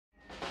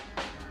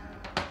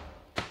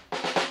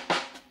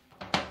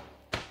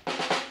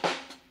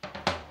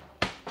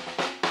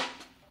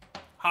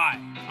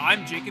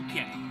I'm Jacob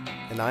Kenny.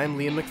 And I'm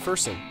Liam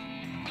McPherson.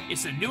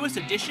 It's the newest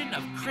edition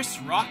of Chris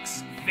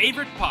Rock's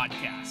favorite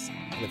podcast.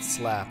 And it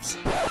slaps.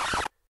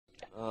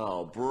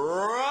 Oh,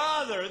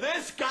 brother,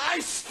 this guy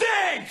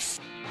stinks!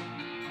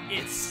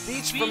 It's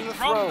Speech Speech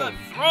from the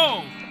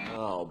Throne.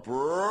 Oh,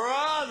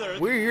 brother.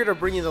 We're here to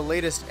bring you the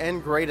latest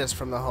and greatest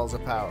from the halls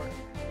of power.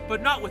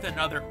 But not with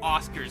another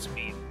Oscars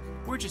meme.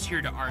 We're just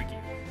here to argue.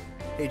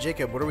 Hey,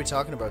 Jacob, what are we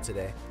talking about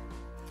today?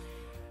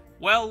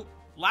 Well,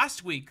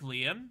 last week,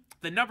 Liam,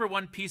 the number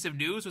one piece of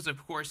news was,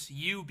 of course,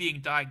 you being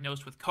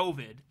diagnosed with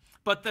COVID.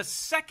 But the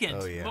second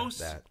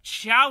most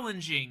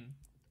challenging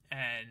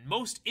and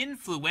most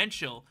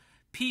influential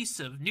piece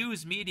of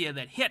news media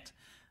that hit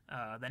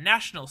the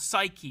national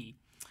psyche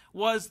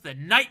was the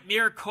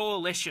Nightmare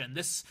Coalition,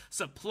 this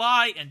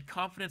supply and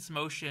confidence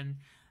motion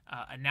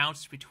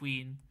announced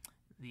between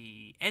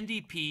the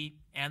NDP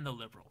and the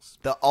Liberals.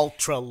 The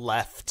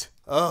ultra-left.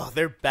 Oh,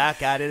 they're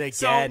back at it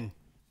again.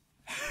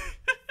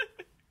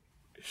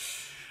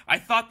 I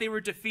thought they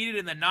were defeated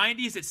in the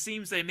 90s. It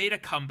seems they made a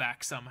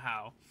comeback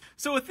somehow.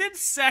 So within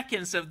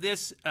seconds of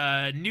this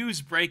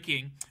news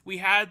breaking, we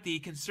had the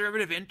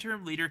Conservative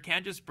interim leader,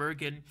 Candice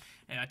Bergen,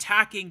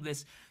 attacking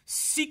this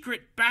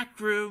secret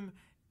backroom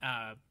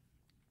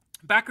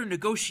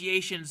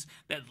negotiations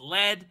that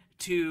led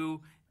to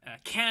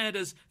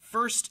Canada's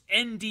first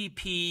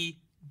NDP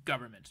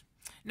government.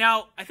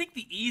 Now, I think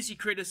the easy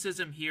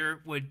criticism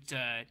here would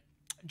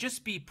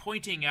just be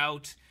pointing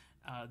out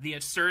the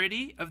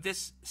absurdity of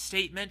this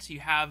statement. You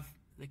have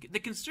the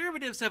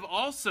Conservatives have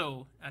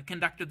also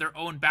conducted their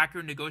own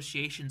backroom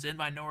negotiations in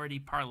minority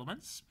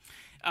parliaments.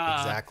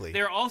 Exactly.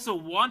 They're also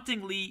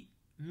wantonly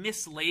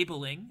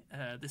mislabeling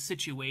the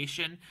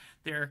situation.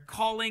 They're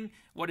calling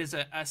what is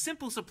a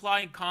simple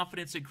supply and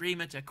confidence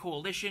agreement a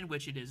coalition,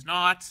 which it is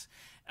not.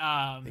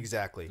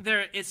 Exactly.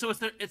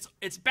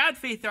 It's bad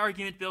faith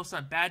argument built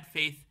on bad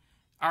faith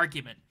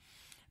argument.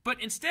 But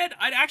instead,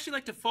 I'd actually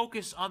like to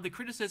focus on the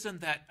criticism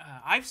that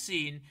I've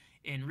seen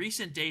in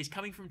recent days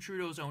coming from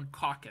Trudeau's own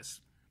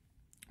caucus.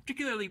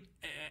 Particularly,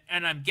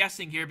 and I'm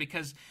guessing here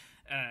because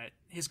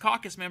his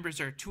caucus members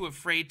are too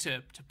afraid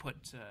to put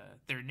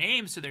their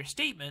names to their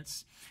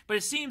statements, but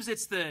it seems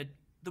it's the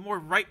more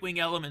right-wing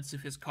elements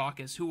of his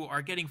caucus who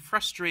are getting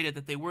frustrated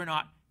that they were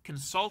not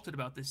consulted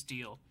about this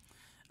deal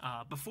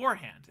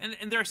beforehand.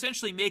 And they're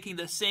essentially making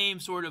the same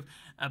sort of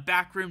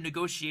backroom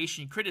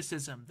negotiation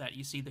criticism that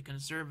you see the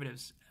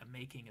Conservatives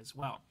making as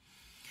well.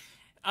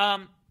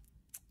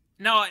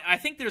 Now, I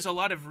think there's a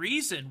lot of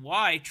reason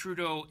why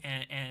Trudeau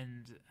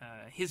and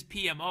his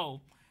PMO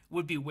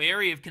would be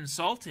wary of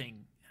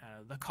consulting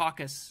the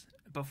caucus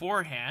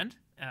beforehand.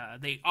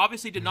 They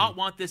obviously did not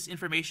want this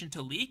information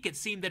to leak. It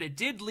seemed that it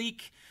did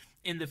leak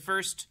in the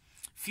first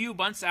few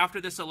months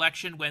after this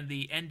election when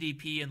the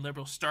NDP and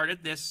Liberals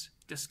started this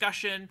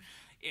discussion.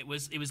 It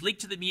was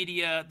leaked to the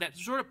media. That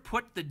sort of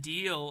put the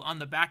deal on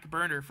the back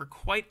burner for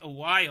quite a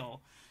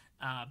while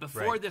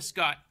before this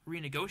got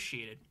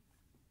renegotiated.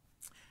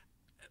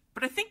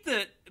 But I think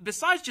that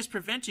besides just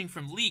preventing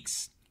from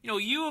leaks,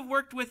 you have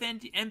worked with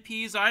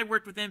MPs, I've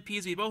worked with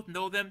MPs, we both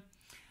know them.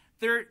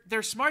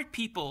 They're smart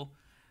people,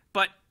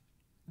 but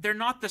they're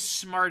not the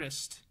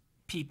smartest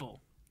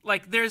people.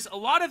 Like, there's a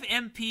lot of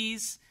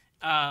MPs...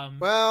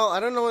 well, I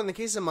don't know. In the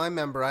case of my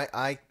member,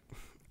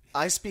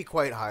 I speak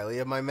quite highly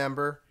of my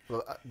member.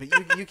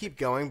 But you keep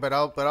going. But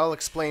I'll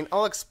explain.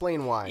 I'll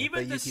explain why. You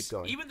keep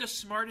going. Even the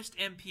smartest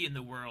MP in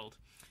the world,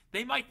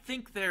 they might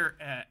think they're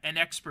an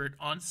expert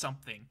on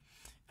something,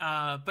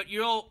 but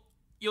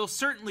you'll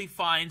certainly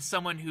find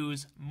someone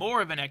who's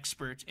more of an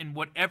expert in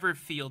whatever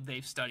field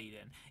they've studied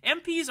in.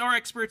 MPs are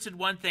experts in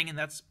one thing, and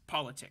that's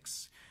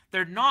politics.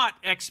 They're not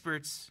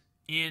experts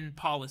in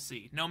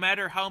policy, no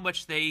matter how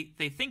much they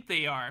think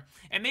they are.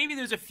 And maybe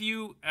there's a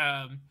few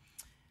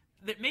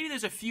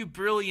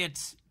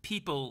brilliant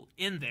people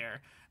in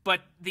there,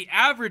 but the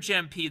average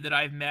MP that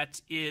I've met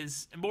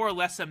is more or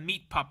less a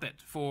meat puppet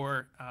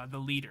for the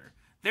leader.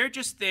 They're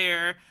just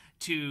there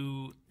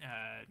to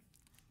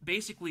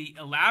basically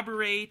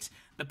elaborate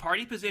the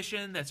party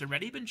position that's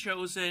already been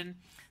chosen.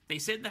 They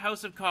sit in the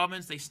House of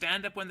Commons, they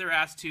stand up when they're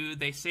asked to,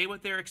 they say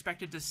what they're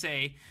expected to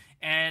say,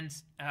 and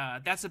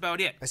that's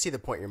about it. I see the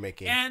point you're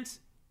making. And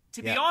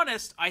to be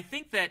honest, I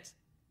think that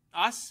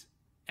us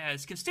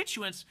as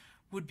constituents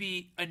would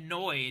be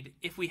annoyed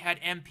if we had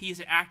MPs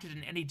that acted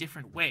in any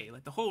different way.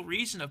 Like, the whole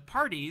reason of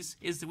parties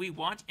is that we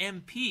want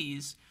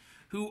MPs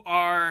who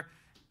are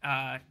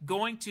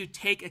going to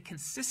take a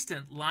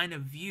consistent line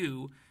of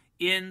view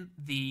in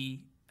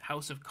the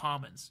House of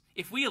Commons.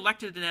 If we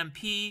elected an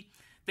MP,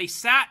 they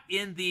sat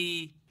in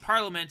the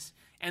Parliament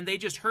and they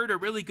just heard a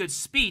really good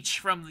speech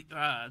from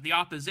the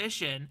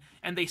opposition,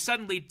 and they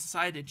suddenly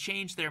decided to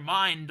change their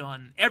mind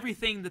on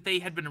everything that they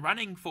had been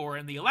running for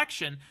in the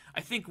election, I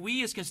think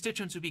we as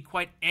constituents would be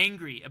quite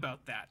angry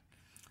about that.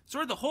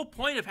 Sort of the whole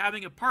point of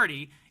having a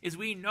party is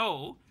we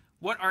know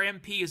what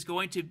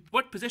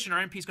position our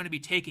MP is going to be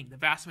taking the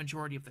vast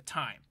majority of the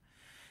time.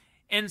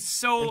 And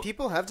so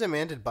people have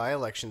demanded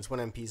by-elections when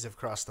MPs have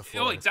crossed the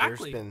floor. Oh,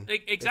 exactly.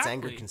 It's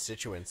angered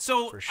constituents.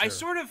 So for sure. I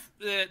sort of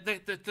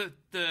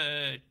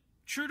the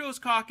Trudeau's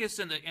caucus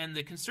and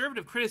the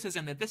conservative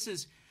criticism that this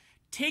is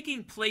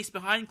taking place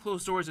behind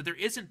closed doors, that there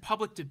isn't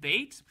public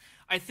debate,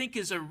 I think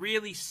is a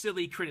really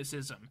silly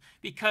criticism,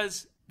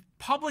 because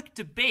public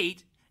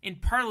debate in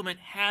Parliament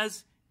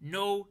has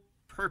no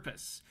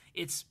purpose.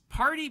 It's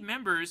party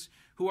members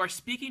who are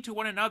speaking to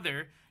one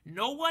another.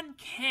 No one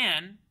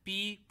can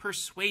be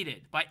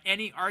persuaded by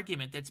any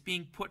argument that's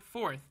being put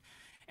forth.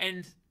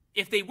 And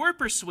if they were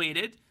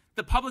persuaded,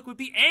 the public would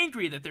be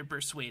angry that they're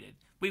persuaded.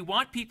 We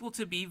want people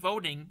to be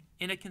voting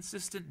in a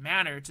consistent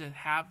manner to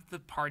have the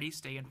party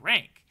stay in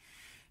rank.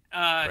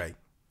 Right.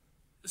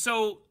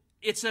 So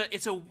it's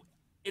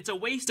a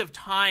waste of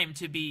time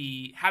to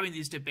be having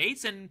these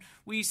debates, and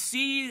we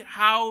see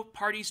how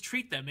parties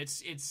treat them.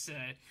 It's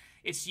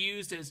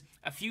used as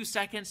a few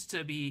seconds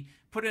to be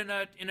put in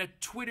a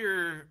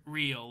Twitter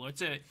reel.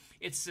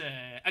 It's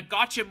a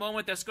gotcha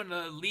moment that's going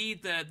to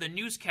lead the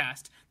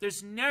newscast.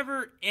 There's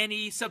never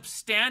any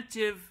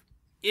substantive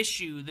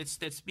issue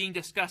that's being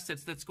discussed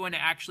that's going to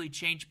actually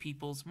change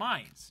people's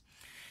minds.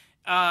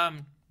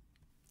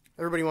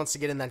 Everybody wants to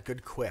get in that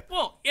good quip.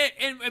 Well,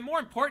 and more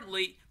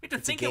importantly, we have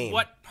to think of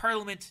what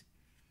Parliament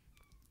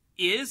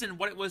is and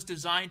what it was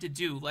designed to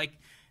do. Like,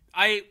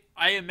 I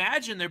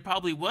imagine there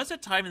probably was a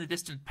time in the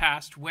distant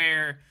past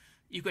where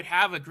you could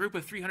have a group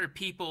of 300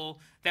 people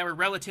that were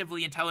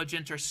relatively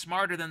intelligent or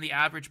smarter than the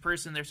average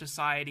person in their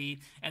society,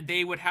 and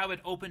they would have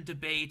an open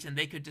debate and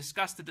they could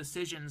discuss the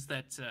decisions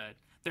that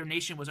their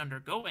nation was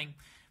undergoing.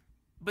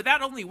 But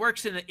that only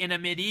works in a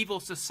medieval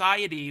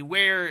society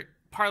where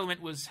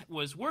Parliament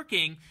was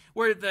working,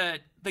 where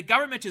the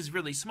government is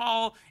really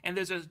small and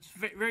there's a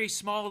very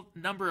small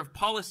number of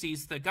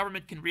policies the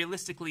government can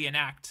realistically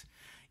enact.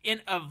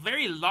 In a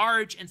very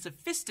large and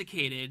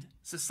sophisticated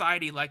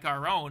society like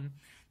our own,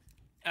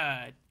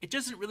 it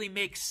doesn't really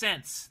make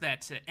sense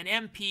that an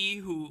MP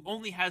who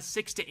only has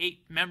 6 to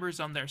 8 members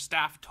on their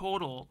staff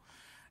total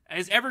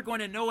is ever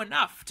going to know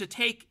enough to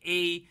take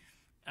a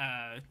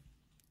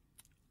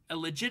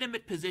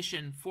legitimate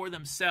position for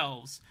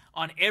themselves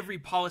on every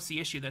policy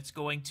issue that's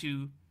going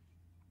to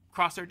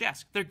cross their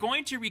desk. They're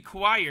going to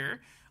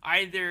require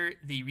either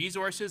the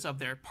resources of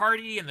their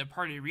party and the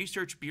Party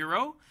Research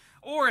Bureau,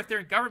 or if they're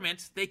in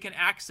government, they can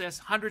access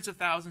hundreds of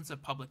thousands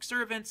of public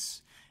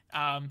servants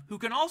who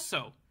can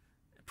also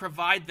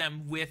provide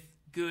them with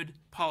good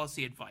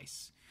policy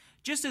advice.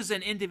 Just as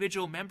an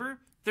individual member,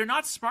 they're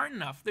not smart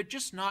enough. They're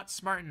just not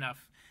smart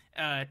enough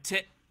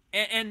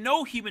and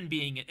no human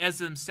being as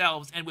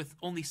themselves and with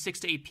only 6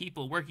 to 8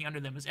 people working under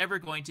them is ever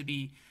going to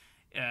be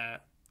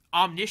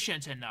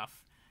omniscient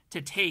enough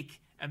to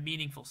take a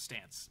meaningful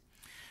stance.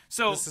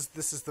 So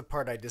this is the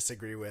part I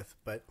disagree with,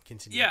 but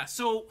continue. Yeah,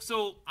 so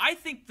I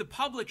think the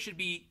public should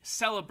be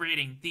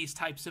celebrating these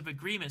types of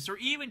agreements or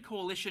even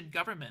coalition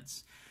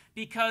governments,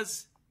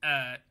 because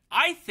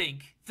I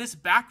think this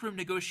backroom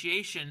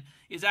negotiation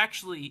is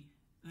actually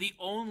the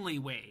only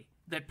way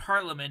that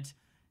Parliament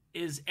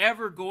is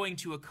ever going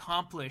to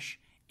accomplish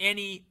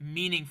any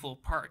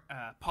meaningful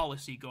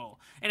policy goal.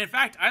 And in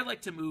fact, I'd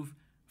like to move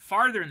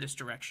farther in this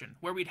direction,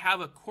 where we'd have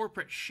a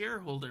corporate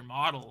shareholder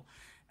model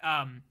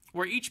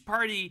where each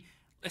party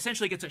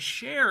essentially gets a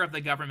share of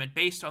the government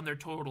based on their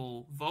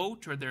total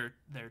vote or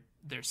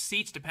their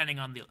seats, depending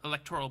on the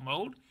electoral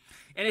mode.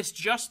 And it's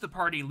just the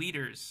party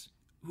leaders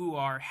who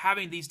are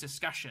having these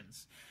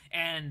discussions.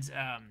 And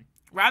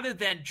rather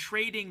than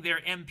trading their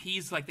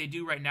MPs like they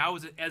do right now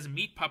as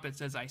meat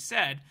puppets, as I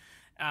said,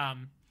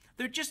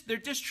 they're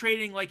just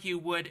trading like you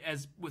would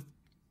as with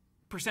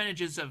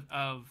percentages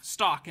of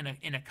stock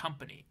in a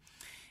company.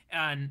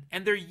 And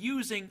they're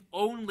using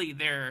only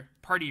their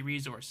party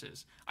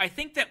resources. I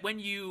think that when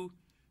you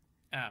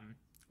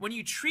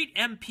treat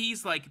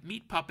MPs like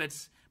meat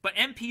puppets, but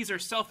MPs are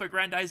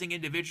self-aggrandizing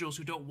individuals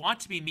who don't want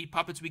to be meat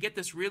puppets, we get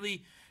this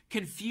really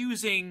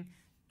confusing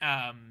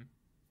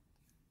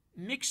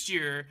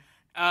mixture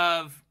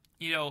of,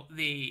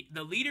 the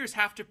leaders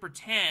have to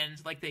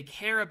pretend like they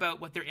care about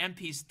what their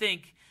MPs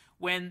think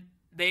when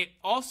they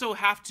also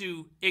have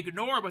to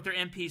ignore what their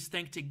MPs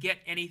think to get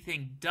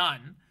anything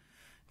done.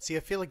 See, I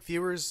feel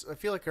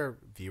like our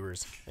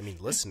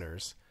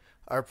listeners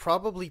are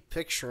probably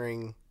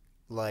picturing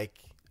like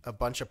a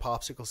bunch of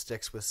popsicle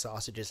sticks with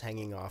sausages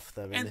hanging off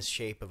them in the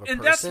shape of a person.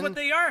 And that's what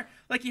they are.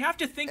 Like, you have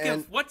to think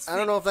of what's... I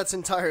don't know if that's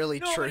entirely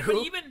true. But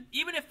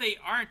even if they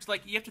aren't,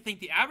 like, you have to think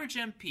the average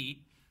MP,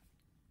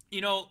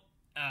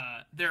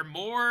 they're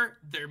more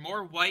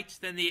white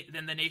than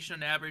the nation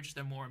on average.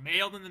 They're more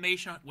male than the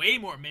nation, way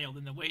more male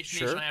than the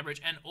nation on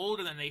average, and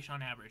older than the nation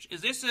on average.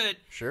 Is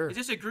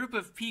this a group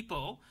of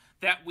people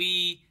that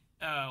we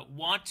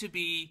want to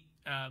be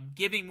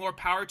giving more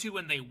power to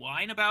when they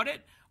whine about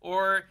it,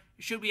 or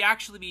should we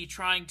actually be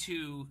trying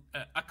to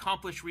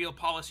accomplish real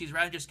policies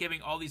rather than just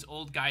giving all these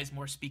old guys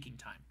more speaking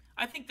time?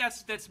 I think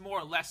that's more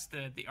or less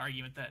the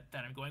argument that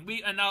I'm going.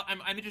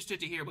 I'm interested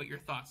to hear what your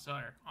thoughts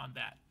are on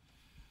that.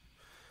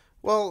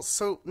 Well,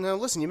 so now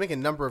listen, you make a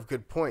number of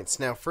good points.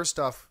 Now, first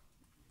off,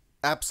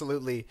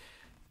 absolutely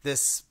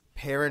this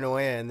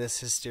paranoia and this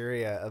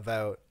hysteria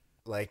about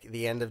like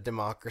the end of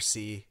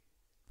democracy,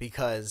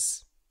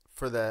 because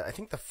for I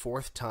think the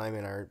fourth time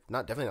in our,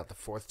 definitely not the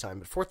fourth time,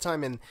 but fourth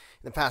time in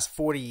the past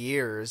 40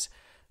 years,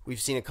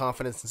 we've seen a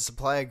confidence and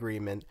supply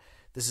agreement.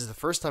 This is the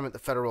first time at the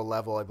federal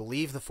level, I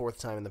believe the fourth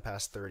time in the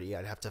past 30.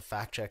 I'd have to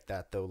fact check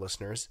that though,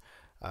 listeners.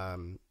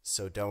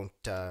 So don't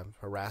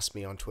harass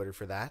me on Twitter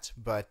for that.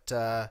 But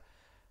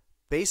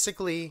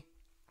basically,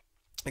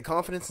 the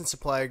confidence and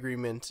supply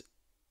agreement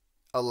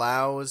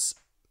allows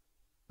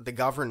the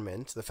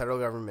government, the federal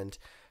government,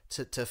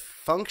 to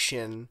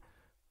function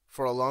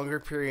for a longer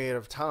period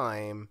of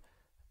time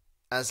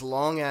as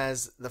long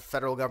as the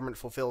federal government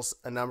fulfills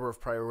a number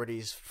of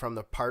priorities from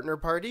the partner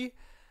party.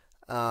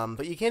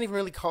 But you can't even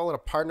really call it a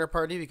partner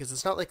party because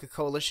it's not like a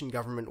coalition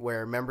government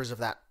where members of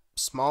that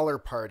smaller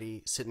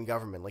party sit in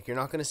government. Like, you're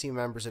not going to see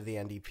members of the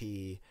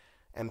NDP,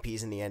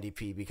 MPs in the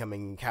NDP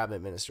becoming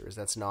cabinet ministers.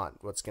 That's not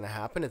what's going to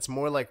happen. It's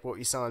more like what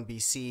we saw in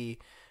BC,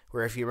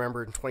 where if you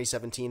remember in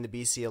 2017, the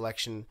BC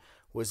election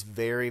was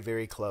very,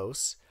 very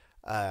close.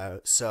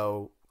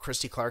 So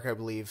Christy Clark, I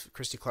believe,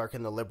 Christy Clark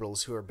and the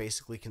Liberals, who are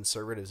basically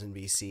conservatives in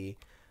BC,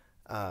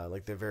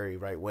 like they're very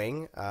right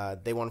wing,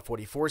 they won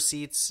 44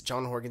 seats.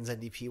 John Horgan's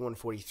NDP won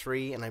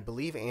 43, and I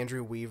believe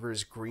Andrew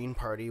Weaver's Green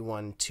Party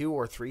won 2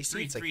 or 3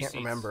 seats. I can't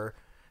remember.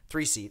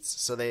 3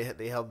 seats. So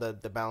they held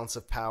the balance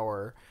of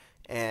power,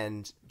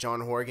 and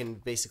John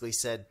Horgan basically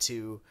said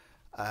to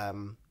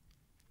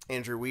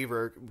Andrew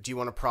Weaver, "Do you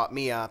want to prop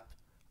me up?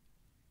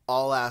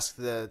 I'll ask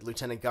the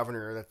lieutenant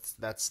governor,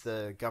 that's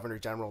the governor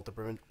general at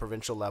the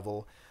provincial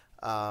level.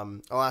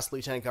 I'll ask the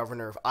lieutenant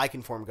governor if I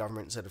can form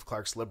government instead of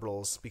Clark's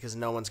Liberals, because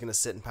no one's going to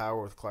sit in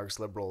power with Clark's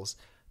Liberals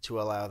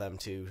to allow them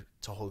to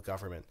hold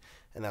government."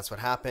 And that's what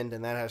happened,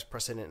 and that has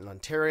precedent in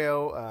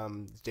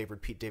Ontario.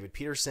 David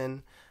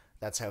Peterson,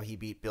 that's how he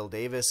beat Bill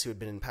Davis, who had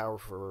been in power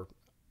for,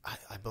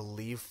 I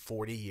believe,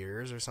 40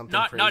 years or something.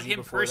 Not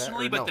him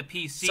personally, but the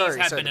PCs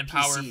had been in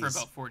power for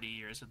about 40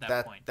 years at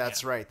that point.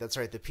 That's right. The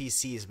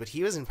PCs, but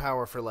he was in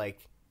power for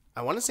like,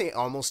 I want to say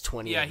almost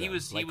 20. Yeah, he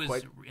was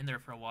in there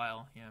for a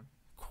while. Yeah,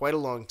 quite a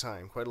long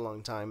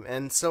time.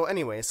 And so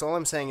anyway, so all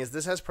I'm saying is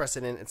this has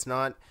precedent. It's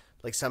not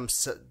like some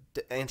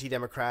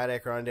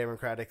anti-democratic or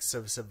undemocratic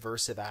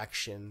subversive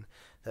action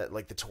that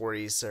like the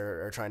Tories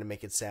are trying to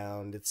make it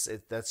sound.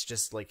 That's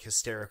just like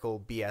hysterical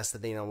BS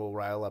that they know will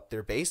rile up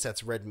their base.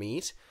 That's red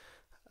meat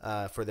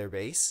for their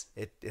base.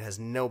 It has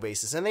no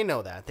basis, and they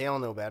know that. They all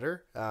know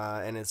better.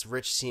 And it's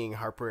rich seeing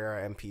Harper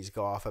era MPs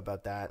go off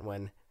about that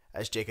when,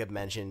 as Jacob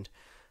mentioned,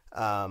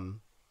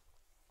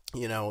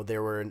 you know,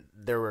 there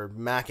were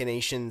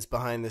machinations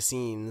behind the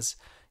scenes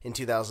in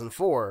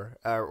 2004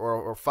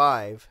 or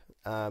 5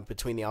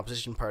 between the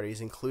opposition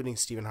parties, including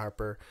Stephen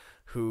Harper,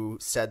 who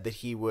said that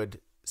he would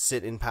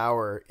sit in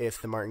power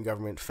if the Martin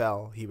government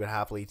fell. He would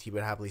happily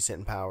sit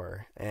in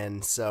power.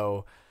 And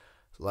so,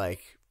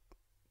 like,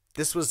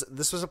 this was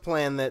a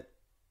plan that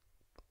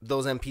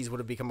those MPs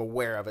would have become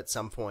aware of at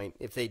some point.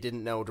 If they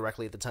didn't know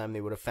directly at the time,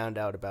 they would have found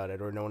out about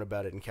it or known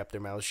about it and kept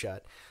their mouths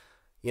shut.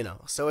 You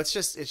know, so it's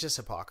just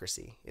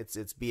hypocrisy. It's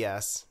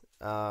BS.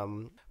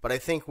 But I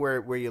think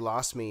where you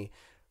lost me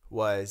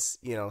was,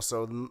 you know,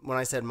 so when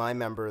I said my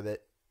member that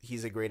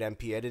he's a great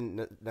MP, I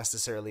didn't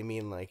necessarily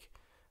mean like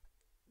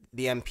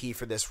the MP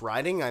for this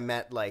riding. I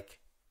meant like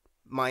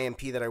my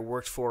MP that I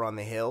worked for on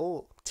the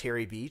Hill,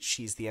 Terry Beach.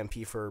 He's the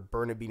MP for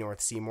Burnaby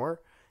North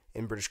Seymour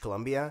in British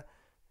Columbia.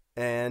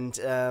 And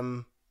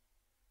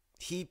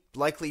he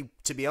likely,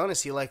 to be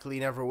honest, he likely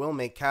never will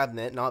make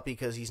cabinet, not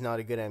because he's not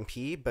a good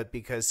MP, but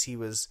because he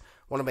was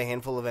one of a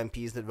handful of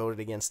MPs that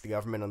voted against the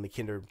government on the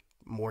Kinder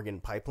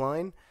Morgan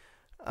pipeline.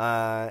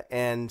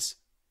 And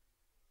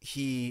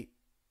he,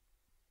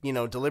 you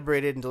know,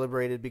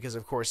 deliberated because,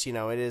 of course, you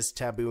know, it is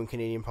taboo in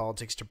Canadian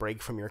politics to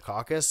break from your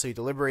caucus. So he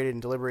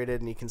deliberated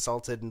and he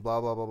consulted and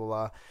blah, blah, blah, blah,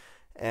 blah.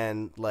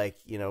 And, like,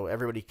 you know,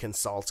 everybody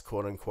consults,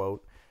 quote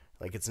unquote.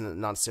 Like, it's not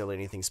necessarily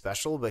anything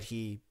special, but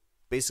he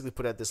basically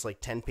put out this,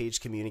 like, 10-page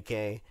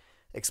communique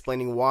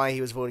explaining why he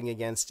was voting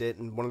against it.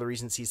 And one of the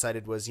reasons he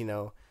cited was, you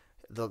know,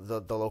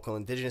 the local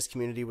Indigenous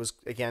community was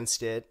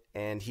against it,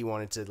 and he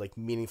wanted to, like,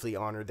 meaningfully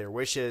honor their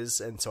wishes.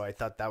 And so I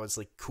thought that was,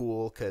 like,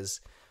 cool because,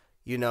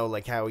 you know,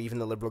 like how even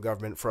the Liberal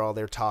government, for all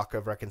their talk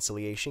of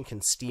reconciliation,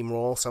 can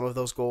steamroll some of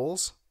those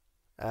goals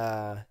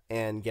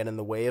and get in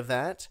the way of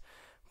that.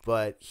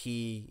 But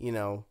he, you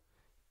know,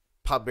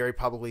 very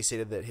publicly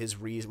stated that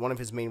one of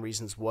his main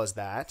reasons was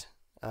that,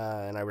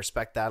 and I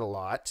respect that a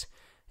lot.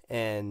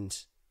 And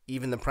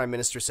even the Prime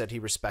Minister said he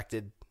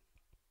respected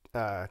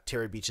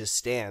Terry Beach's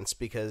stance,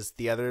 because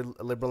the other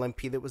Liberal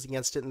MP that was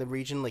against it in the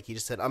region, like, he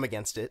just said, I'm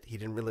against it. He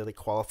didn't really, like,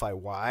 qualify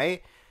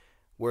why,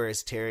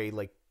 whereas Terry,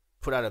 like,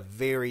 put out a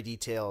very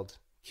detailed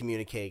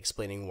communique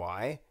explaining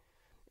why,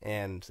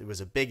 and it was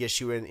a big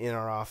issue in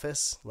our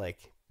office.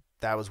 Like,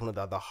 that was one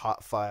of the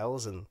hot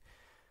files, and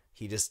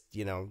he just,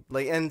 you know,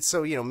 like, and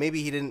so, you know,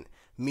 maybe he didn't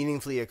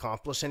meaningfully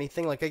accomplish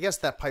anything. Like, I guess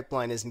that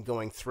pipeline isn't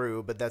going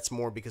through, but that's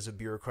more because of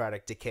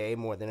bureaucratic decay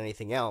more than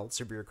anything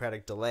else, or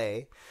bureaucratic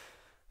delay.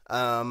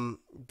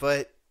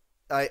 But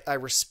I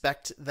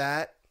respect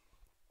that,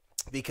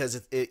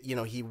 because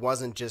he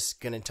wasn't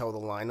just going to toe the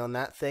line on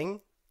that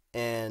thing,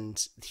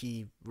 and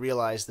he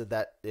realized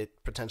that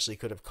it potentially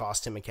could have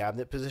cost him a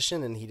cabinet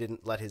position, and he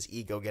didn't let his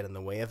ego get in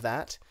the way of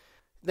that.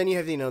 Then you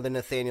have, the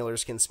Nathaniel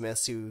Erskine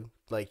Smiths who,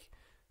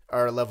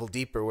 are a level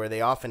deeper, where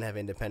they often have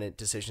independent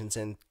decisions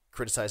and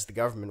criticize the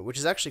government, which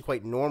is actually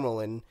quite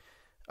normal in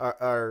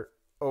our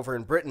over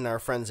in Britain, our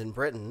friends in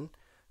Britain.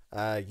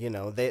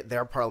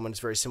 Their parliament is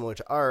very similar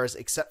to ours,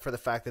 except for the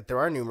fact that there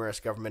are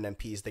numerous government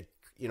MPs that,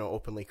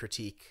 openly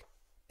critique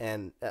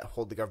and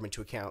hold the government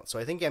to account. So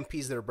I think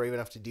MPs that are brave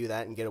enough to do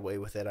that and get away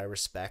with it, I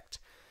respect.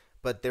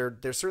 But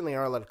there certainly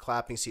are a lot of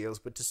clapping seals.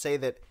 But to say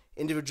that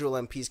individual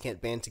MPs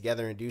can't band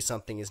together and do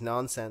something is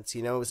nonsense.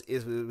 It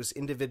was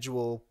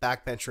individual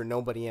backbencher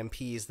nobody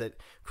MPs that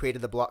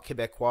created the Bloc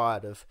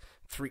Québécois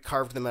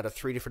carved them out of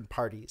 3 different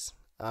parties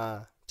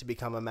to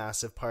become a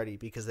massive party,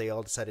 because they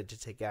all decided to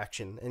take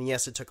action. And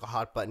yes, it took a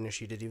hot button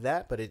issue to do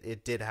that, but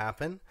it did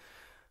happen.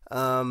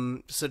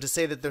 So to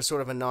say that they're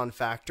sort of a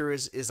non-factor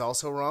is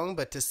also wrong,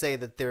 but to say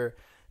that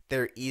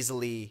they're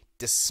easily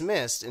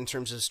dismissed in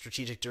terms of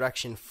strategic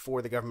direction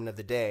for the government of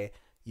the day,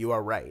 you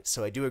are right.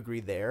 So I do agree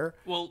there.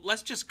 Well,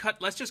 let's just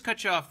cut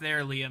you off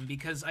there, Liam,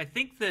 because I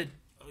think that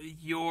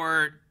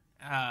your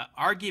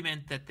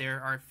argument that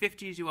there are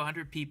 50 to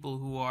 100 people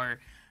who are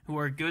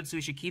good, so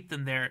we should keep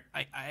them there.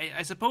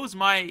 I suppose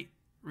my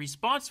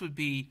response would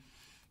be,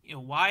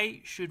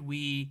 why should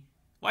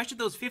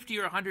those 50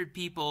 or 100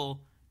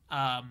 people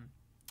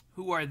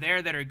who are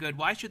there that are good,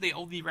 why should they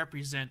only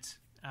represent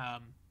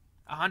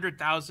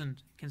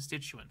 100,000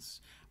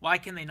 constituents? Why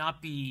can they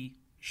not be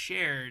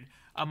shared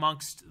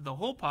amongst the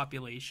whole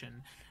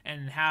population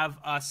and have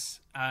us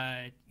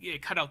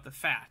cut out the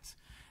fat?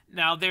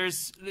 Now,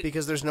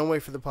 because there's no way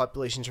for the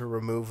population to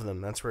remove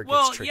them. That's where it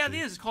gets tricky. Well, yeah,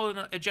 it is. It's called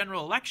a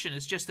general election.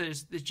 It's just that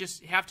it's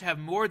just you have to have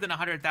more than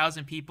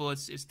 100,000 people.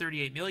 It's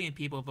 38 million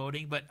people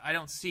voting, but I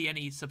don't see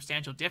any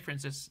substantial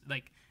difference. It's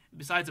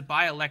besides a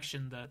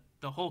by-election,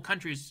 the whole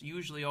country is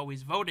usually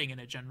always voting in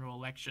a general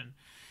election.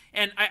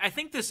 And I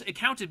think this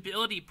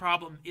accountability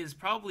problem is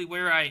probably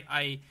where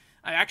I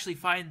actually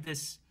find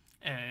this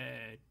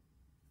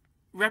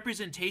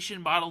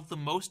representation model the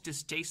most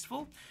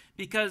distasteful,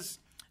 because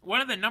one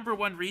of the number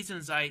one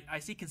reasons I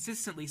see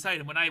consistently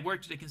cited when I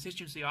worked at a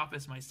constituency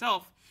office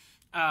myself,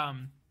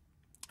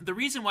 the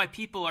reason why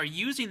people are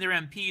using their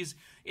MPs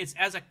is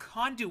as a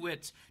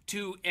conduit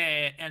to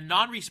a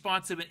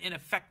non-responsive and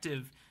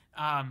ineffective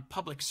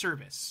public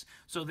service.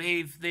 So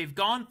they've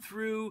gone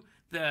through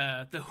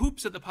the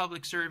hoops of the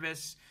public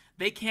service.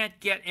 They can't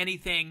get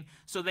anything,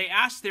 so they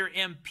ask their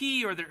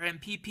MP or their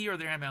MPP or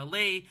their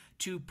MLA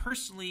to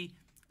personally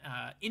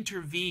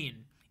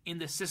intervene in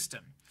the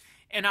system.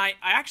 And I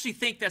actually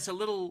think that's a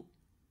little,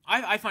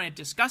 I find it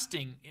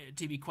disgusting,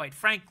 to be quite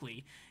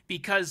frankly,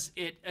 because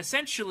it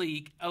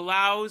essentially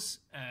allows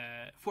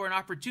for an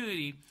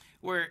opportunity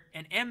where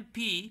an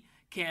MP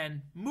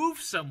can move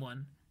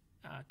someone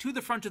to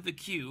the front of the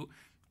queue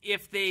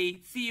if they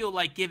feel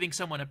like giving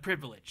someone a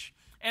privilege.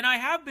 And I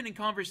have been in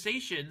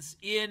conversations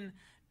in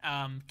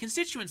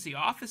constituency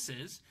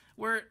offices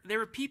where there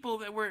were people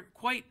that were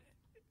quite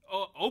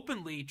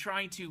openly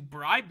trying to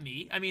bribe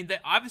me. I mean, they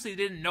obviously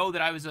didn't know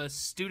that I was a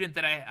student,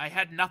 that I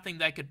had nothing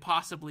that I could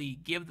possibly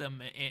give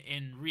them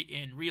in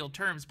real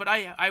terms. But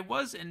I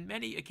was, in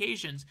many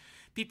occasions,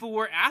 people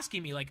were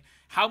asking me,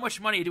 how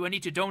much money do I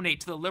need to donate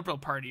to the Liberal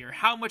Party? Or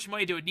how much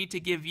money do I need to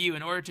give you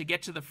in order to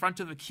get to the front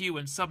of the queue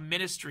in some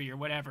ministry or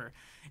whatever?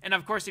 And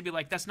of course, they'd be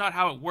like, that's not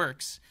how it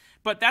works.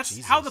 But that's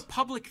how the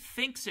public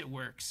thinks it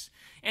works.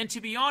 And to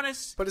be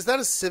honest... But is that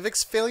a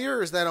civics failure,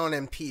 or is that on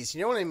MPs?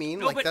 You know what I mean?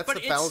 No, that's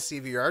the fallacy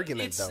of your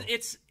argument, though.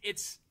 It's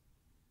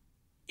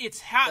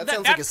how... That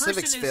sounds like a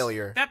civics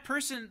failure. That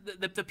person,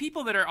 the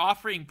people that are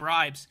offering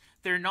bribes,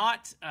 they're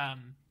not...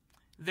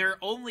 they're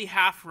only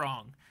half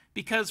wrong.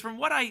 Because from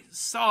what I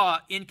saw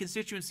in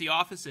constituency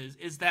offices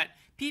is that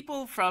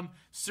people from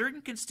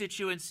certain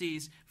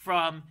constituencies,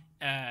 from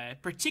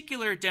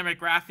particular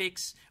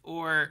demographics,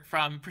 or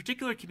from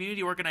particular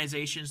community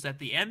organizations that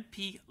the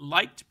MP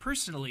liked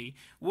personally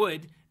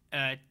would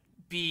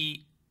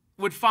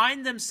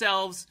find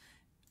themselves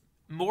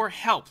more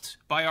helped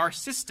by our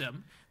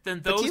system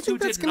than those who did not. Do you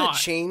think that's going to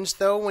change,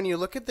 though, when you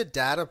look at the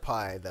data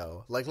pie,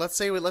 though? Let's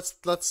say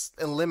let's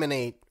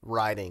eliminate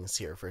ridings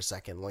here for a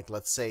second.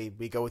 Let's say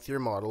we go with your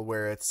model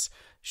where it's,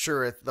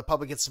 sure, the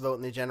public gets to vote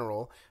in the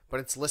general, but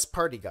it's list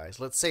party guys.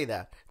 Let's say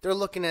that. They're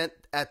looking at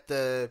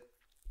the,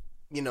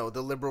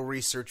 the Liberal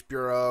Research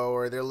Bureau,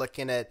 or they're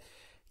looking at,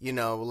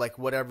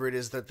 whatever it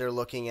is that they're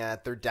looking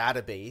at, their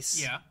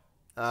database. Yeah.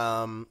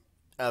 And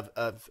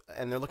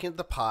they're looking at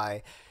the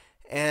pie,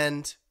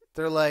 and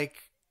they're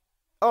like,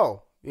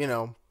 oh,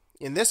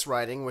 in this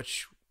riding,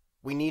 which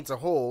we need to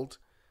hold,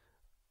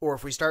 or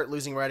if we start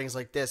losing ridings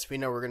like this, we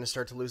know we're going to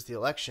start to lose the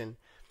election.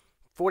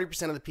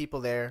 40% of the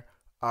people there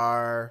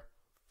are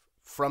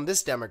from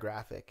this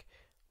demographic.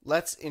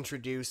 Let's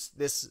introduce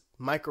this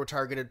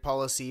micro-targeted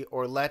policy,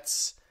 or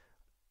let's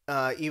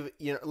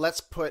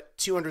let's put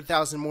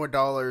 $200,000 more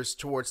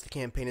towards the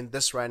campaign in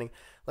this riding.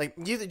 Like,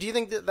 do you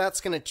think that that's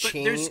going to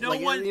change? There's no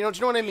one. Do you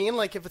know what I mean?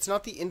 Like, if it's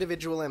not the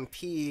individual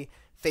MP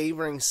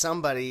favoring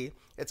somebody,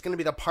 it's going to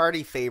be the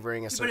party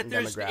favoring a certain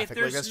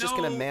demographic. Like, that's just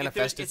going to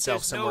manifest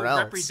itself somewhere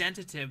else.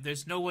 Representative,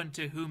 there's no one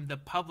to whom the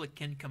public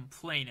can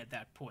complain at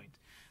that point.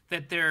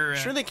 That they're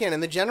sure they can.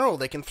 In the general,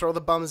 they can throw the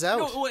bums out.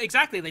 No, well,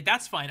 exactly. Like,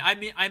 that's fine.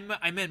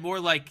 I meant more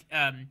like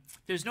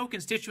there's no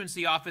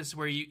constituency office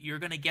where you're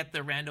going to get the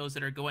randos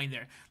that are going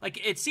there. Like,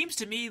 it seems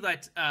to me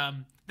that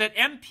that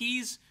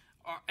MPs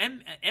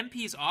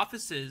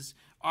offices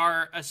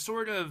are a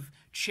sort of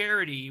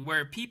charity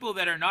where people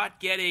that are not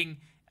getting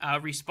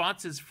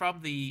responses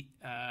from the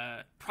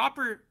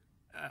proper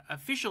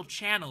official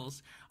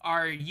channels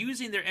are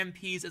using their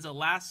MPs as a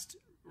last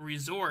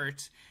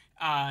resort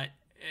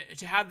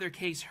to have their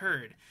case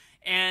heard.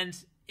 And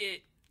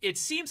it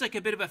seems like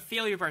a bit of a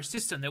failure of our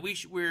system that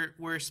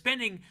we're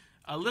spending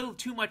a little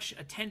too much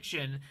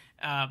attention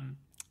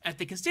at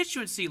the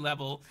constituency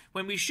level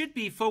when we should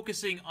be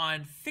focusing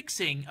on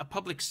fixing a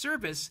public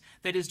service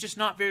that is just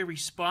not very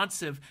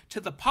responsive to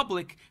the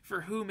public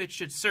for whom it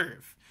should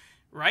serve,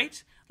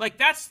 right? Like,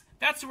 that's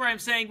where I'm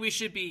saying we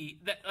should be.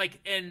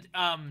 And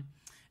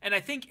I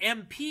think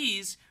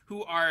MPs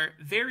who are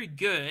very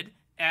good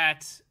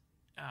at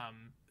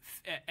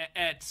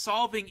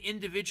solving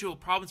individual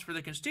problems for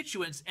the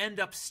constituents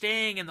end up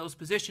staying in those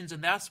positions,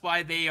 and that's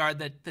why they are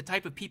the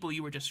type of people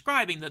you were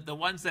describing, the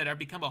ones that are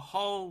become a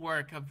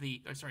hallmark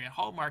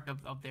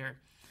of their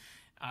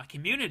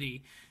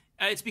community.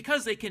 It's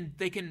because they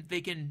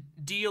can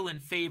deal in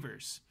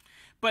favors,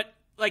 but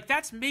like,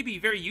 that's maybe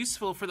very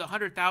useful for the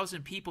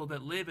 100,000 people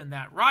that live in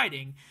that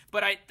riding,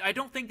 but I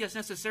don't think that's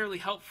necessarily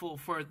helpful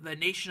for the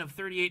nation of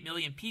 38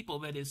 million people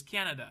that is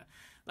Canada.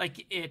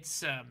 Like,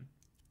 it's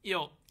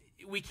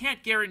we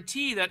can't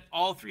guarantee that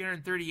all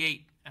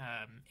 338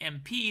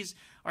 MPs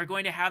are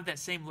going to have that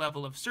same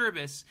level of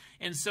service.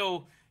 And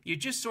so you're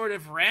just sort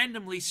of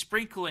randomly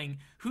sprinkling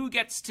who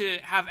gets to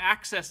have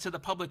access to the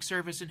public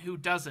service and who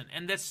doesn't.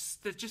 And that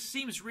just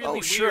seems really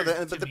weird. Oh, sure.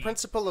 But the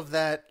principle of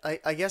that,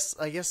 I guess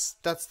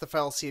that's the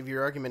fallacy of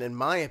your argument, in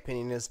my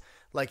opinion, is,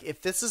 like,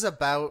 if this is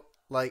about,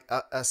 like,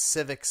 a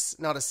civics,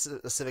 not a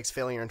civics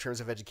failure in terms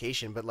of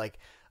education, but like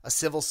a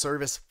civil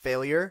service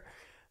failure,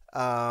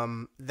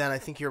 then I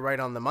think you're right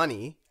on the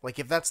money. Like,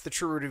 if that's the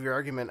true root of your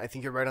argument, I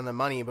think you're right on the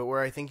money. But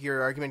where I think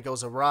your argument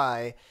goes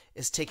awry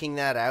is taking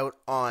that out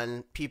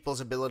on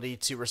people's ability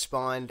to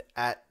respond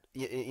at,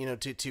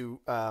 to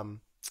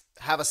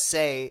have a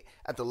say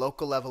at the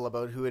local level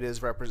about who it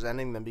is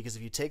representing them. Because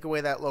if you take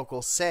away that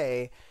local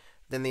say,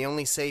 then the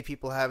only say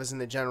people have is in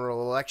the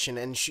general election.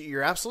 And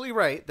you're absolutely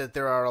right that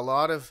there are a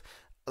lot of,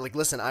 like,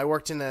 listen, I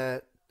worked in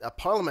a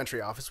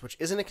parliamentary office, which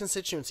isn't a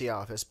constituency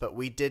office, but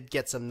we did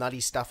get some nutty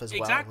stuff as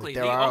well. Exactly.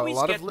 Like, there are a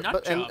lot of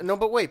nut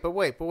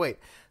jobs. Wait.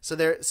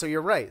 So you're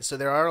right. So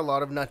there are a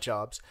lot of nut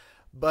jobs,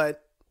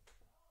 but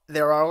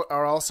there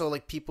are also,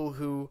 like, people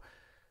who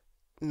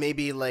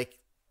maybe, like,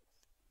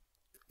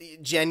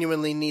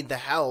 genuinely need the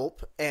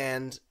help,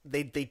 and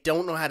they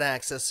don't know how to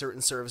access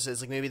certain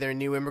services. Like, maybe they're a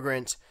new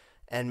immigrant,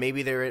 and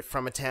maybe they're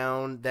from a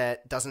town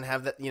that doesn't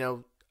have that,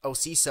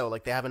 OCISO,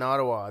 like they have in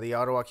Ottawa, the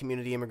Ottawa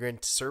Community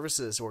Immigrant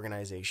Services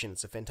Organization.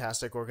 It's a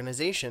fantastic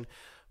organization,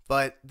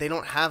 but they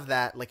don't have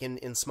that, like,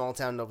 in small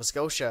town Nova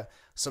Scotia.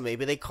 So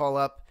maybe they call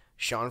up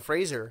Sean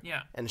Fraser,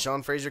 and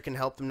Sean Fraser can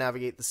help them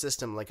navigate the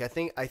system. Like, I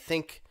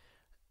think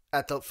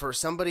for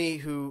somebody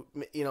who,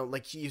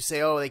 like, you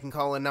say, oh, they can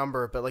call a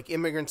number, but, like,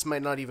 immigrants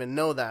might not even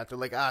know that. They're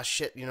like,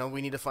 shit,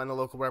 we need to find a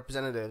local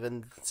representative,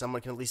 and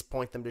someone can at least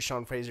point them to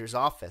Sean Fraser's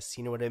office.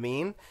 You know what I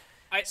mean?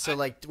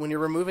 Like, when you're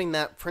removing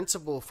that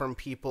principle from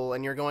people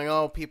and you're going,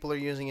 oh, people are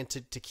using it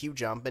to queue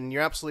jump, and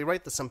you're absolutely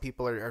right that some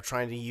people are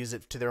trying to use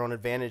it to their own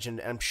advantage,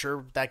 and I'm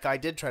sure that guy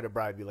did try to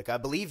bribe you. Like, I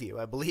believe you.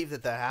 I believe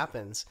that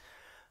happens.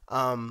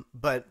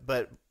 But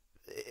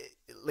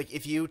like,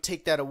 if you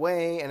take that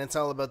away and it's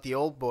all about the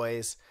old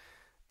boys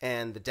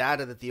and the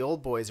data that the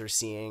old boys are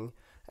seeing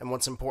and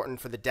what's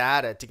important for the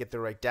data to get the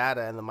right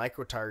data and the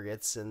micro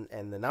targets and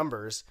the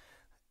numbers,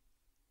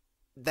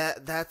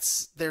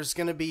 there's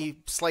going to be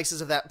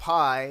slices of that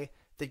pie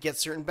that get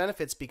certain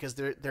benefits because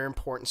they're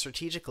important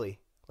strategically.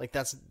 Like,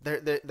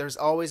 there's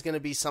always going to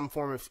be some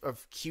form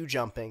of queue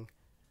jumping.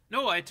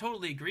 No, I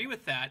totally agree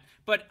with that.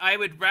 But I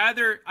would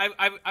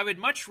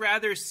much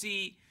rather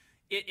see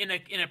in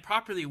a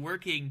properly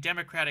working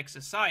democratic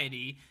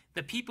society,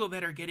 the people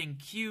that are getting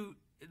queue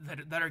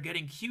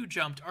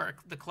jumped are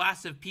the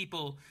class of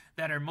people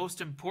that are most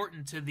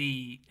important to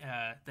the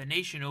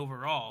nation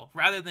overall,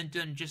 rather than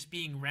just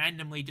being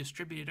randomly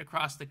distributed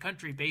across the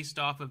country based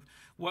off of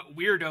what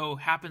weirdo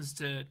happens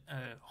to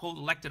hold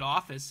elected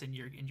office in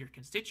your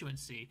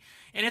constituency.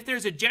 And if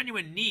there's a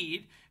genuine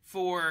need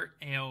for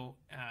a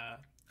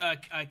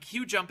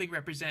queue jumping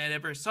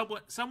representative or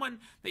someone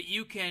that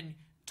you can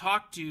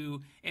talk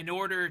to in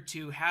order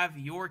to have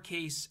your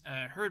case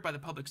heard by the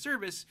public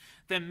service,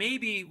 then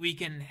maybe we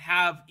can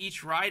have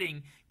each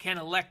riding can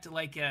elect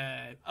like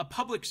a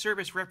public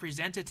service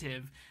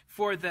representative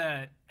for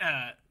the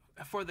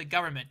for the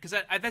government, because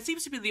that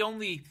seems to be the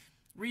only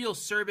real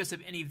service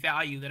of any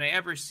value that I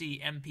ever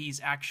see MPs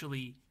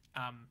actually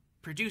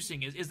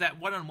producing is that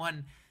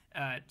one-on-one.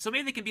 So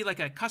maybe they can be like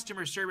a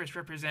customer service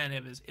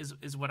representative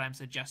is what I'm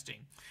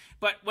suggesting.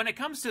 But when it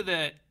comes to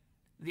the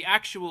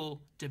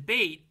actual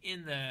debate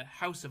in the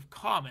House of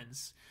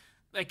Commons,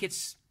 like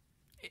it's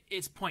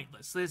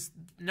pointless.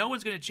 No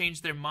one's going to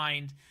change their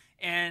mind,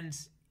 and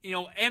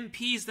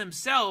MPs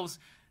themselves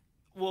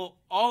will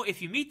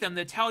if you meet them,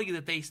 they'll tell you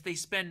that they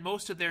spend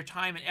most of their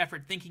time and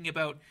effort thinking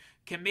about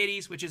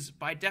committees, which is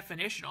by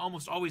definition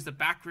almost always the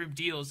backroom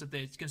deals that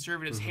the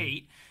Conservatives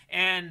hate,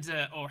 and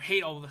or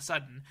hate all of a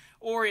sudden,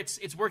 or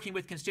it's working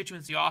with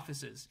constituency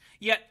offices.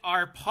 Yet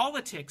our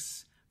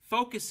politics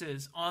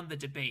focuses on the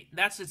debate.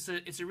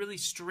 It's a really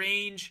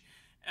strange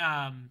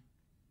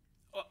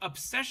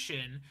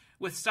obsession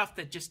with stuff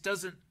that just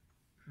doesn't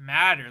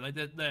matter. Like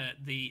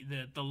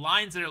the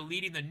lines that are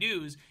leading the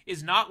news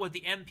is not what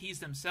the MPs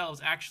themselves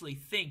actually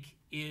think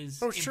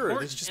is important.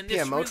 Sure, it's just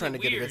PMO really trying to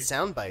get a good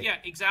soundbite. Yeah,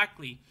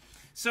 exactly.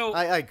 So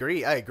I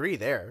agree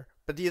there.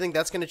 But do you think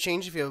that's going to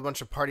change if you have a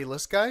bunch of party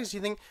list guys? Who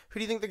do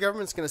you think the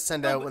government's going to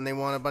send out when they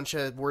want a bunch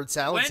of word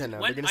salad sent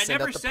out? They're going to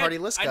send out the party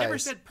list guys. I never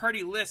said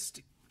party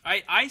list.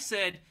 I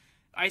said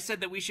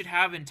that we should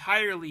have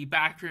entirely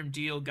backroom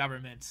deal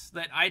governments.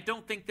 That I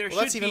don't think there should be.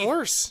 Well, that's even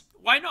worse.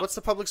 Why not? What's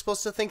the public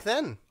supposed to think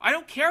then? I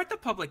don't care what the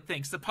public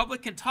thinks. The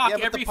public can talk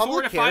every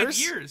 4 to 5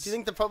 years. Do you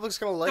think the public's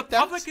going to like that? The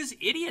public is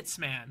idiots,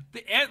 man.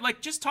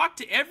 Just talk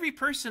to every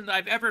person that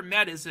I've ever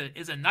met is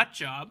a nut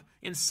job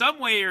in some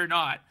way or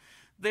not.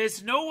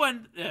 There's no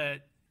one.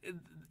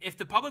 If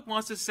the public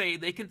wants to say,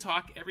 they can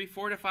talk every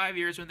 4 to 5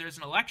 years when there's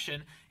an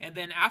election, and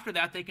then after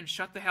that they can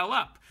shut the hell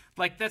up.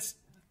 Like that's.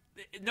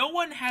 No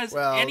one has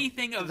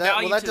anything of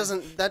value. Well,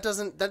 that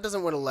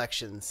doesn't win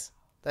elections.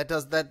 That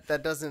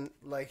doesn't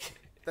like.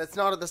 That's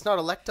not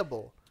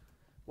electable.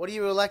 What are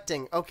you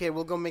electing? Okay,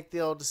 we'll go make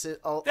all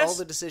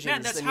the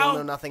decisions, and you'll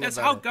know nothing about it. That's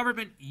how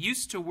government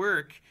used to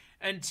work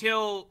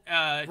until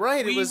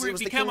right. It was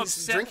the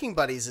king's drinking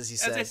buddies, as you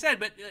said. As I said,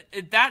 but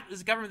that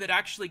is government that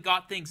actually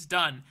got things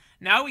done.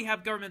 Now we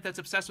have government that's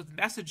obsessed with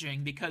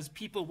messaging because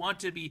people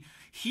want to be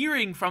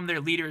hearing from their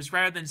leaders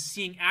rather than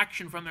seeing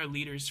action from their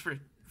leaders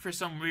for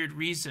some weird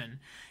reason.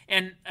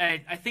 And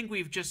I think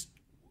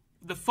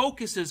the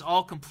focus is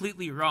all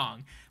completely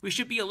wrong. We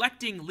should be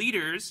electing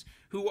leaders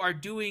who are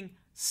doing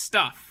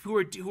stuff,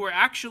 who are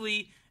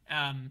actually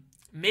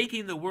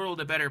making the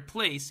world a better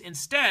place.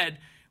 Instead,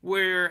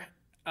 we're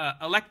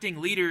electing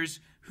leaders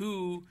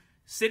who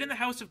sit in the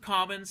House of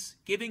Commons,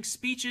 giving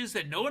speeches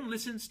that no one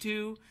listens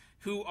to,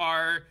 who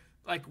are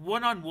like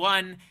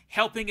one-on-one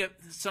helping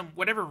some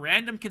whatever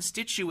random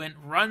constituent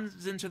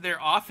runs into their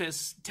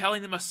office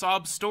telling them a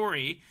sob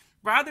story,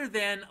 rather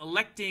than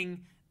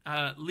electing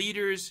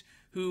leaders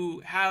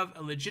who have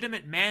a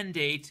legitimate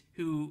mandate,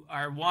 who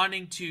are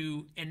wanting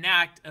to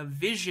enact a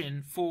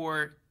vision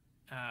for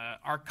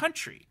our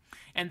country.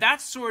 And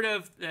that's sort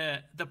of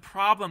the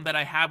problem that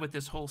I have with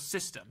this whole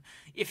system.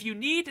 If you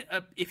need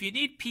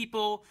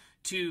people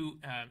to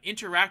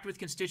interact with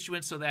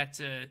constituents so that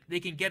they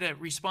can get a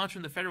response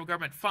from the federal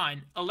government,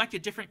 fine. Elect a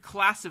different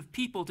class of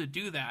people to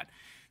do that.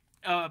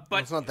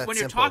 But when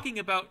you're talking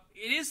about,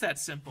 it is that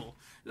simple.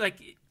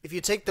 Like, if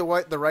you take the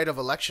right of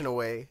election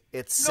away,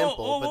 it's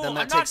simple, but then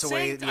that takes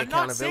away the accountability.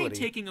 I'm not saying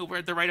taking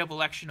over the right of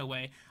election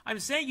away. I'm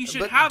saying you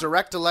should but have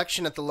direct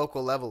election at the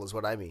local level is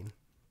what I mean.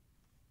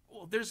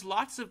 Well, there's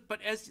lots of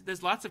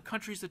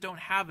countries that don't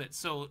have it.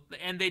 So,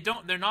 and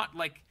they're not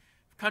like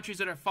countries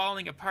that are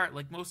falling apart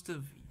like most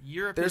of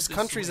Europe. There's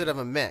countries that have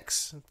a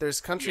mix.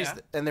 There's countries,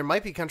 and there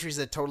might be countries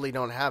that totally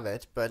don't have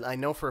it, but I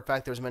know for a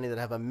fact there's many that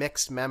have a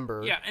mixed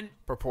member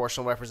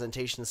proportional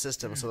representation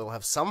system, so they'll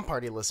have some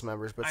party list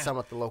members, but some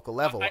at the local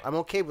level. I'm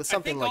okay with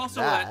something like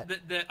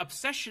that. The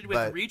obsession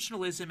with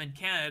regionalism in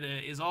Canada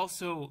is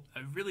also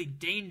really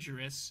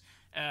dangerous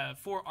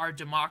for our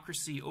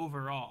democracy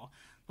overall.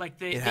 Like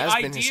it has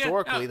been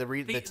historically the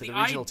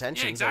regional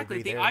tensions. Yeah,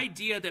 exactly. The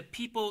idea that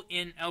people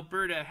in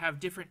Alberta have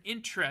different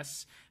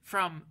interests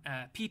from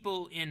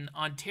people in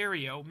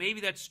Ontario, maybe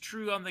that's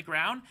true on the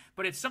ground,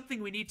 but it's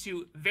something we need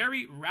to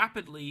very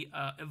rapidly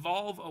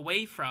evolve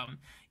away from,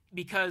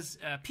 because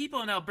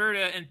people in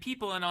Alberta and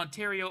people in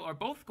Ontario are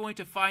both going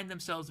to find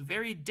themselves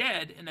very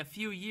dead in a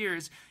few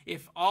years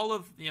if all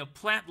of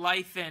plant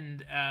life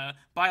and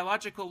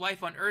biological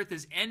life on Earth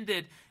is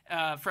ended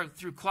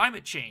through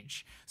climate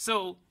change.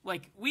 So,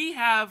 like, we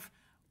have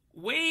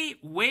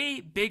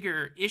way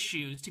bigger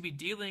issues to be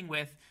dealing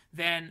with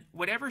than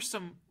whatever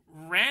some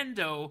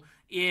rando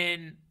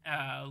in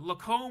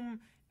Lacombe,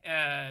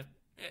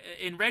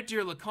 in Red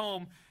Deer,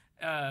 Lacombe,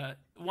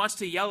 wants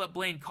to yell at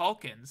Blaine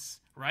Calkins,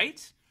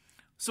 right?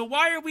 So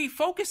why are we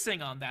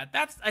focusing on that?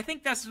 I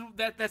think that's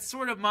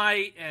sort of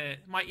my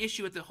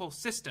issue with the whole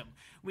system.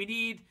 We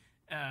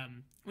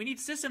need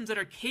systems that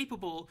are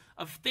capable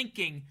of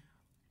thinking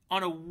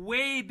on a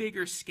way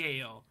bigger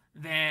scale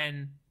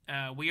than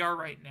we are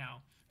right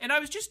now. And I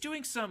was just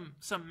doing some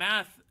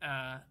math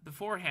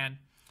beforehand.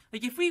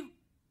 Like, if we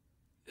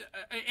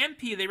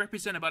MP, they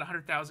represent about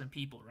 100,000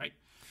 people, right?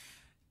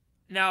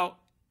 Now,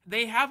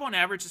 they have on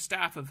average a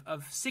staff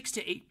of 6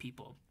 to 8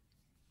 people.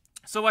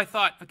 So I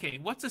thought, okay,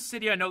 what's a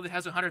city I know that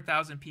has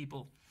 100,000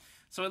 people?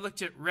 So I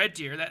looked at Red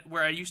Deer,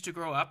 where I used to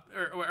grow up,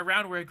 or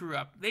around where I grew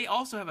up. They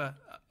also have a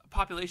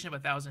population of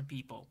 1,000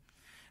 people.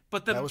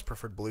 But that was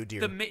preferred Blue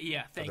Deer.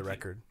 Yeah, thank you. For the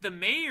record, the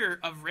mayor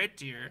of Red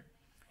Deer,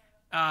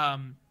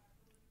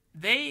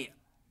 they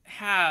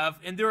have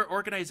in their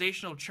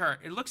organizational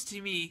chart, it looks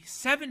to me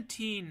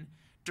 17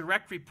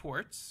 direct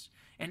reports,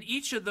 and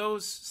each of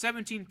those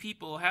 17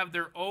 people have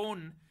their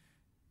own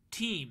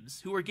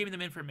teams who are giving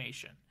them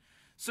information.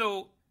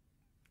 So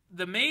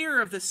the mayor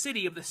of the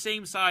city of the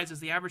same size as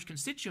the average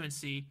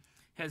constituency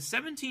has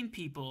 17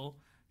 people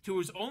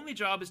whose only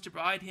job is to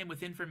provide him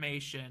with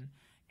information,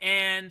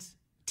 and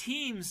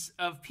teams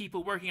of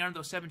people working under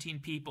those 17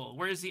 people,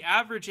 whereas the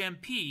average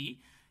MP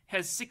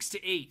has 6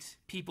 to 8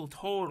 people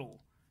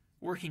total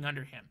working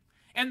under him.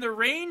 And the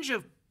range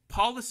of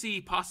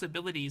policy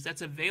possibilities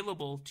that's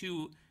available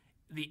to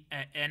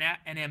an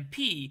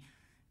MP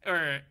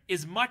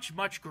is much,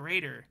 much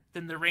greater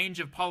than the range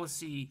of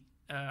policy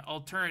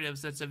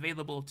alternatives that's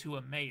available to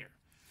a mayor.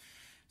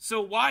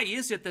 So why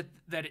is it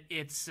that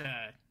it's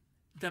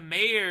the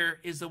mayor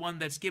is the one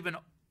that's given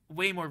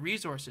way more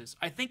resources?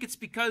 I think it's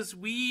because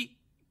we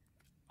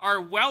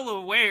are well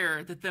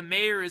aware that the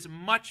mayor is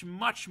much,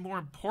 much more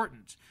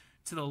important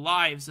to the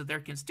lives of their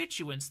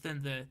constituents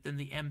than the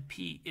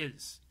MP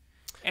is.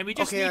 And we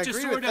just need I to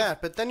agree sort with of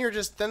that, but then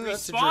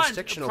that's a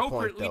jurisdictional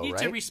point, though, we need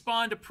right? to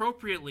respond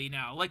appropriately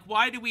now. Like,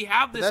 why do we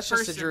have this That's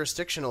person? just a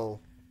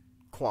jurisdictional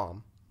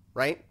qualm,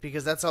 right?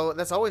 Because that's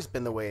always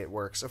been the way it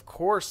works. Of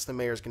course, the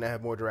mayor's going to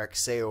have more direct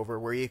say over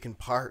where you can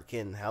park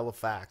in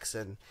Halifax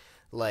and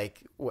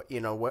like what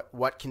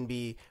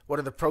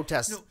are the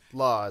protest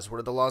laws? What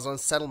are the laws on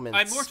settlements?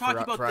 I'm more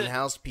talking about for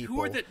unhoused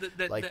people.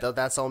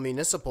 That's all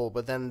municipal,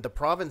 but then the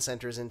province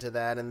enters into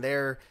that, and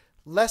they're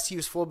less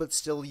useful, but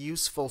still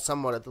useful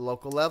somewhat at the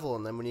local level.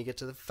 And then when you get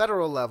to the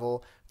federal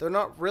level, they're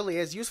not really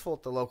as useful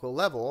at the local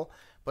level,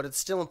 but it's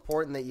still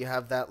important that you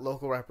have that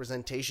local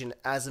representation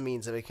as a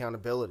means of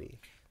accountability.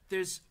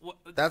 That's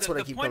what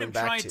I keep coming back to. The point I'm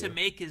trying to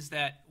make is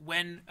that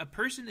when a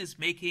person is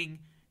making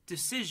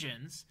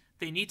decisions,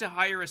 they need to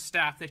hire a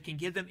staff that can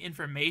give them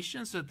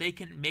information so that they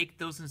can make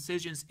those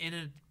decisions in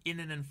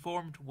an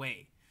informed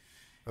way.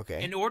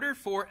 Okay. In order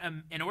for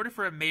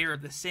a mayor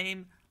of the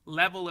same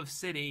level of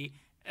city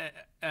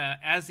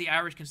as the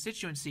average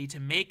constituency to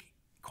make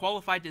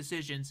qualified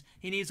decisions,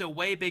 he needs a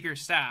way bigger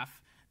staff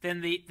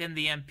than the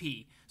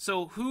MP.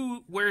 So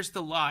where's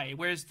the lie?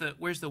 Where's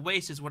the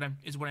waste is what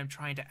I'm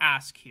trying to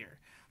ask here.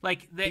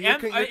 Like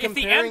you're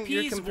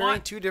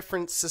comparing two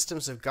different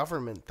systems of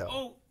government, though.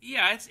 Oh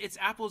yeah, it's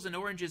apples and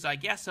oranges, I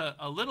guess,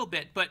 a little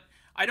bit, but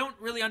I don't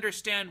really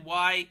understand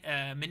why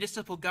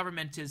municipal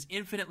government is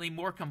infinitely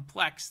more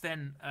complex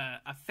than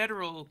a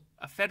federal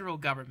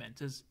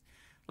government is.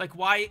 Like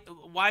why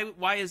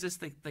is this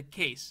the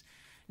case?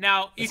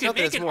 Now you can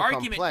make an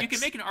argument. Complex. You can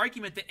make an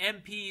argument that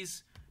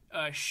MPs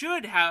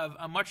should have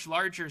a much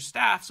larger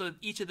staff so that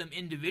each of them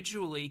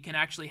individually can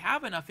actually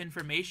have enough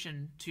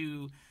information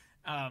to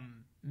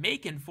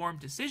make informed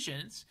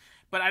decisions,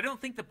 but I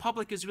don't think the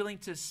public is willing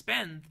to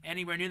spend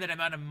anywhere near that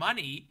amount of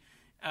money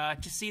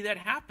to see that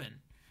happen.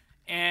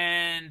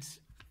 And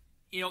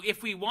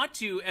if we want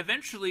to,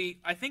 eventually,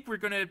 I think we're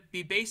going to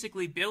be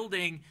basically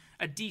building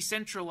a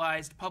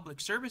decentralized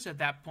public service at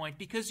that point,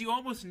 because you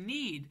almost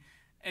need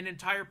an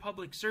entire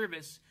public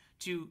service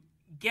to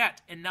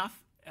get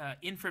enough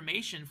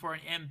information for an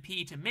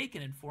MP to make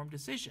an informed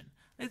decision.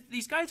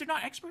 These guys are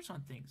not experts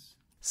on things.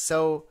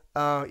 So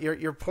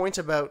your point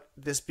about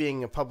this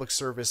being a public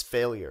service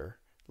failure,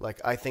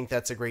 like, I think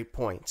that's a great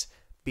point,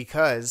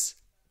 because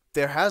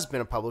there has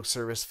been a public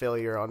service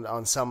failure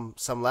on some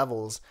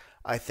levels.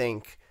 I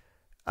think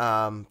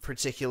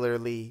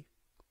particularly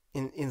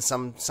in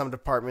some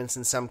departments,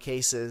 in some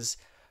cases,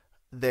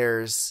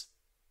 there's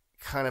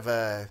kind of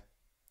a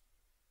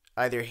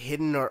either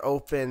hidden or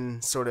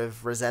open sort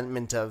of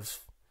resentment of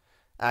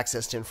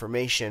access to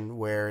information,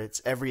 where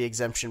it's every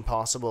exemption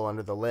possible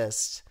under the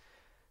list,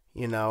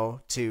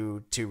 to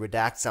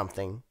redact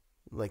something.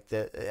 Like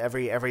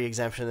every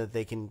exemption that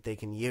they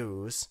can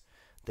use,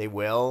 they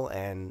will.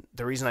 And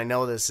the reason I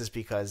know this is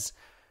because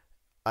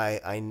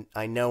I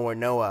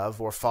know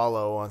of or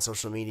follow on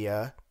social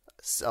media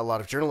a lot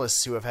of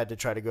journalists who have had to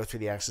try to go through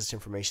the access to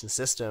information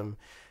system,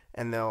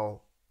 and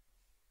they'll,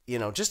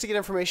 just to get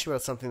information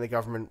about something the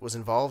government was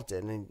involved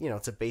in. And,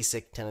 it's a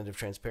basic tenet of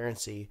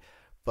transparency,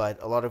 but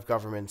a lot of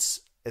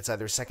governments, it's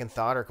either second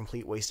thought or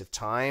complete waste of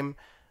time,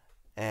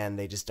 and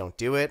they just don't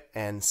do it.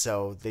 And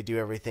so they do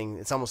everything.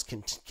 It's almost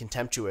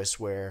contemptuous,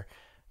 where,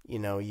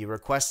 you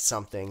request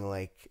something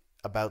like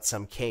about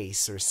some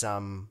case or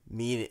some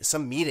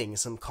meeting,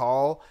 some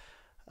call.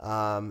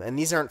 And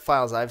these aren't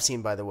files I've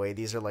seen, by the way.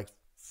 These are like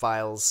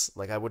files,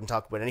 like, I wouldn't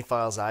talk about any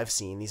files I've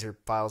seen. These are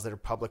files that are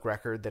public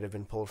record that have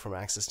been pulled from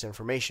access to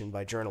information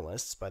by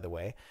journalists, by the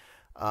way.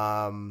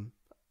 And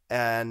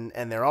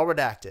they're all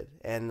redacted.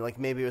 And like,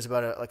 maybe it was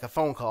about a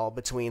phone call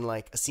between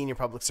like a senior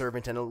public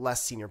servant and a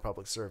less senior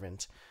public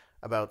servant.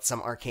 about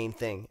some arcane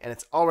thing, and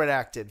it's all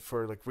redacted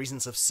for like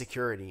reasons of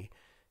security,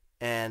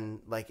 and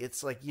like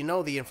it's like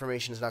the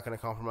information is not going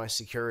to compromise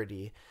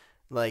security,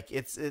 like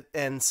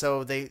and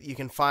so you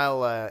can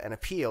file an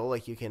appeal,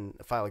 like you can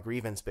file a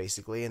grievance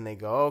basically, and they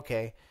go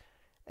okay,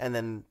 and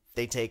then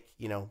they take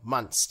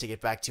months to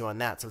get back to you on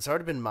that. So it's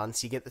already been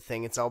months. You get the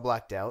thing, it's all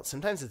blacked out.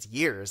 Sometimes it's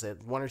years,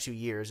 1 or 2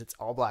 years, it's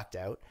all blacked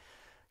out.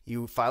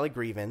 You file a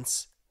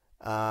grievance,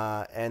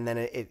 and then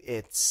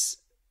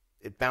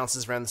it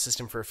bounces around the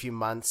system for a few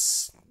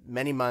months,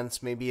 many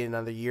months, maybe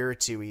another year or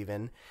two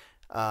even.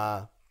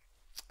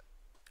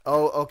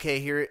 Okay,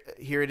 here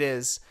it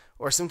is.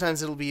 Or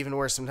sometimes it'll be even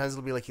worse. Sometimes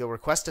it'll be like you'll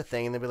request a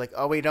thing and they'll be like,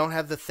 oh, we don't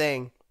have the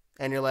thing.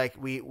 And you're like,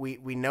 we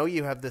know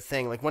you have the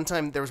thing. Like one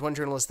time there was one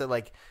journalist that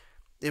like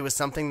it was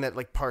something that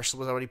like was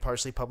already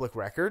partially public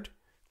record.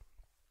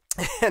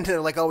 And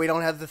they're like, oh, we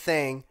don't have the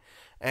thing.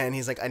 And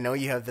he's like, I know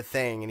you have the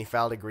thing. And he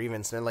filed a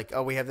grievance. And they're like,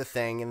 oh, we have the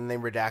thing. And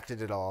then they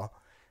redacted it all.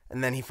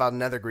 And then he filed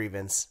another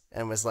grievance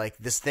and was like,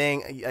 this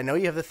thing, I know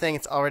you have the thing.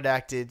 It's all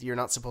redacted. You're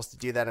not supposed to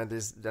do that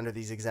under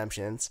these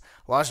exemptions.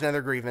 Lodged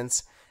another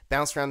grievance,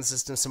 bounced around the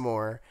system some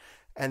more.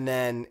 And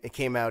then it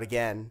came out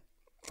again.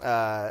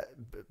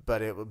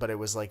 But it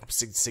was like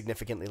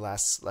significantly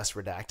less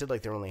redacted.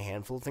 Like there were only a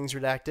handful of things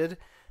redacted.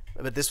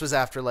 But this was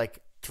after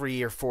like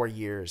 3 or 4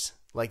 years.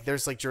 Like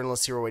there's like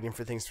journalists who are waiting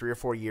for things 3 or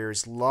 4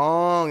 years,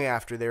 long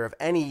after they're of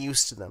any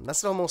use to them. That's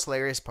the most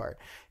hilarious part,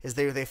 is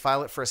they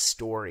file it for a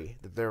story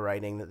that they're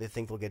writing that they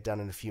think will get done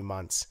in a few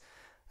months,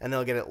 and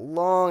they'll get it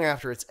long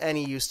after it's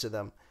any use to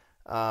them.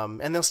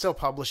 And they'll still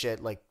publish it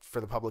like for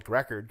the public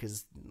record,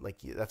 because like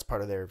that's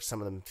part of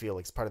some of them feel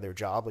like it's part of their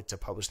job, like to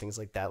publish things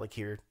like that. Like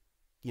here,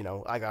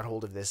 I got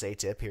hold of this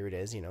ATIP, here it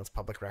is, it's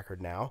public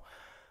record now.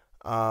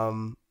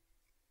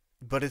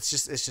 But it's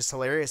just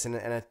hilarious and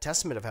a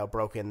testament of how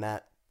broken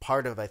that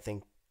part of, I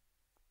think,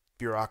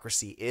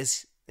 bureaucracy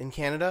is in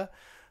Canada.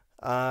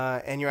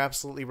 And you're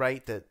absolutely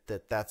right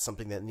that that's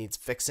something that needs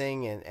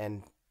fixing,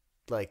 and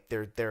like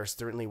there are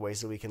certainly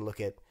ways that we can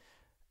look at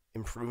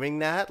improving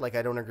that. Like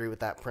I don't agree with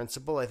that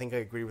principle. I think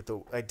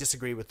I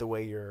disagree with the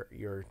way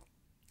you're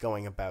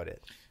going about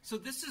it. So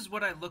this is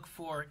what I look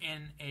for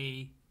in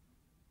a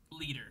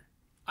leader.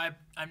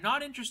 I'm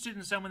not interested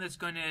in someone that's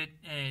going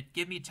to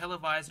give me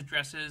televised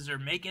addresses or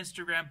make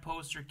Instagram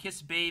posts or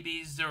kiss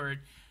babies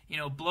or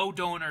blow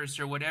donors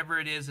or whatever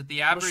it is that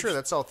the average. Well, sure,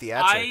 that's all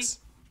theatrics.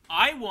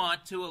 I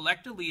want to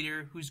elect a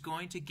leader who's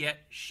going to get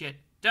shit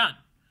done.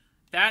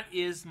 That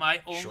is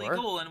my only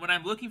goal. And when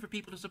I'm looking for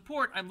people to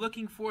support, I'm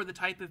looking for the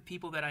type of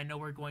people that I know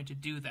are going to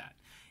do that.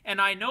 And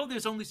I know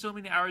there's only so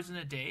many hours in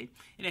a day,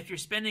 and if you're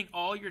spending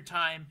all your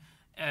time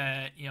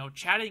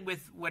chatting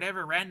with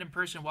whatever random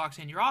person walks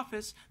in your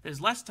office, there's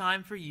less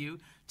time for you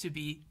to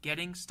be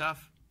getting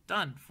stuff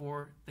done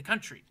for the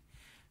country.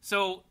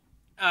 So,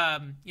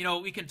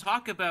 we can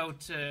talk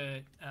about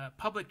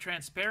public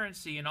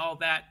transparency and all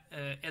that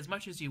as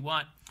much as you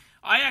want.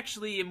 I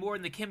actually am more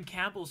in the Kim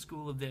Campbell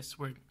school of this,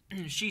 where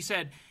she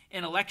said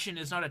an election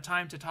is not a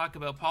time to talk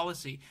about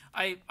policy.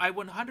 I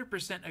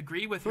 100%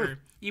 agree with her,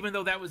 even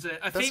though that was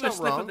a famous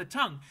slip of the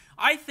tongue.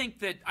 I think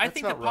that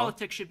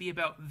politics should be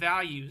about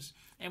values,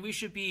 and we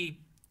should be,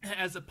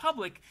 as a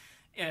public,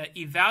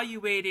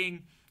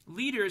 evaluating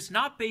leaders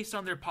not based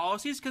on their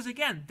policies, because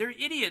again, they're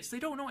idiots. They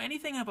don't know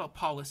anything about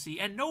policy,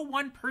 and no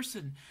one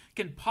person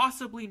can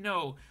possibly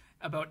know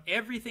about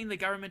everything the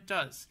government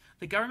does.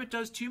 The government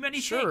does too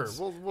many things.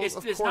 Well,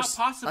 it's not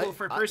possible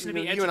for a person to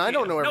be educated. You and I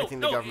don't know everything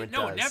the government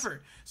does. No,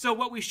 never. So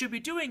what we should be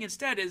doing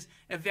instead is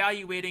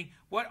evaluating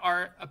what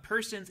are a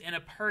person's and a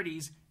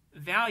party's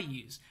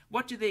values.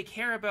 What do they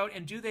care about,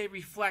 and do they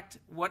reflect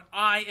what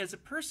I as a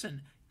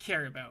person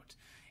care about?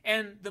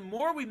 And the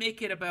more we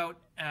make it about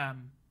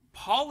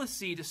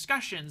policy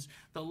discussions,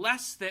 the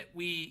less that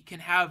we can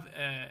have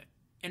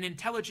an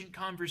intelligent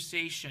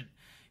conversation.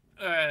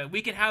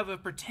 We can have a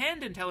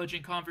pretend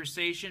intelligent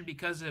conversation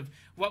because of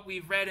what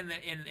we've read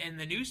in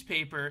the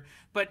newspaper,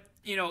 but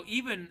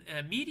even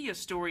media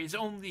stories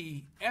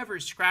only ever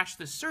scratch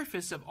the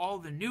surface of all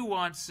the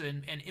nuance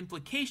and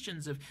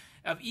implications of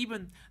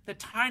even the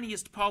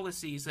tiniest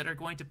policies that are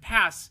going to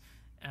pass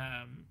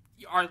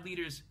our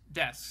leaders'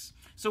 desks.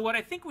 So what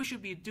I think we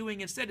should be doing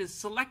instead is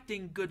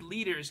selecting good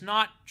leaders,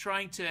 not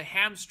trying to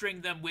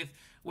hamstring them with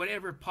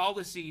whatever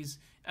policies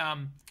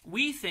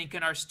we think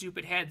in our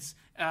stupid heads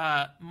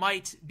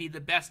might be the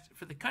best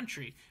for the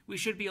country. We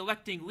should be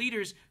electing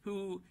leaders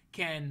who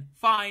can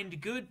find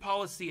good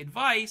policy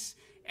advice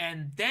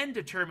and then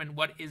determine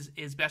what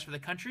is best for the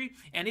country.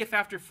 And if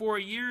after 4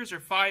 years or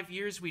 5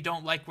 years we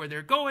don't like where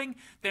they're going,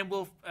 then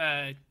we'll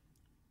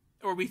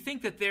or we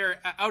think that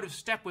they're out of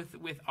step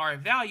with our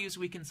values,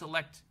 we can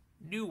select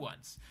new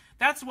ones.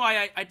 That's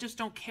why I just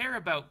don't care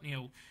about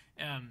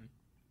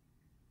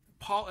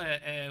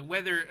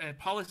whether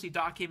policy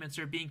documents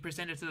are being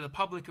presented to the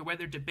public or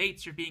whether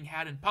debates are being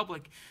had in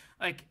public.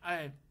 Like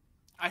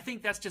I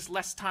think that's just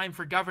less time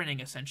for governing.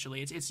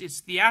 Essentially, it's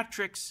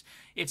theatrics.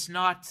 It's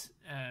not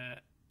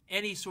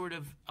any sort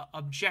of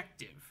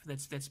objective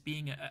that's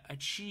being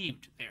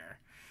achieved there.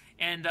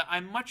 And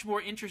I'm much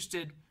more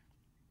interested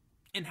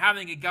in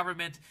having a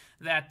government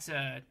that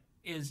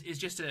is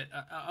just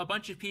a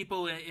bunch of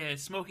people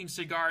smoking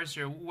cigars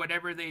or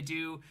whatever they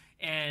do,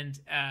 and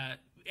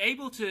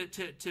able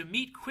to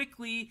meet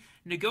quickly,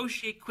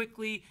 negotiate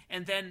quickly,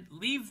 and then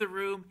leave the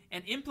room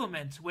and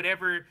implement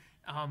whatever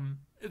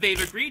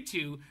they've agreed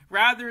to,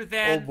 rather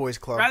than Old boys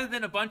club. rather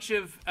than a bunch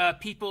of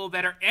people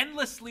that are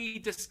endlessly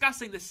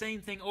discussing the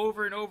same thing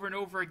over and over and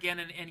over again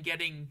and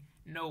getting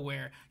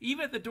nowhere.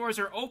 Even if the doors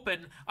are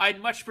open,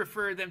 I'd much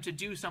prefer them to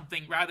do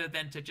something rather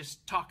than to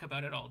just talk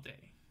about it all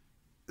day.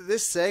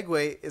 This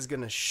segue is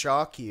going to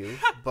shock you,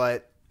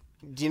 but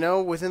do you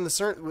know within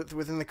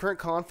the current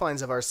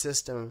confines of our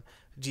system,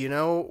 do you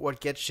know what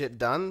gets shit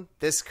done?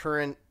 This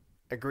current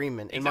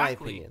agreement, in my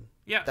opinion.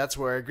 Yeah. That's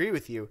where I agree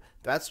with you.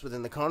 That's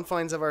within the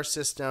confines of our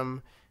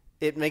system.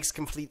 It makes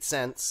complete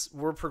sense.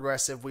 We're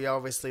progressive. We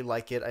obviously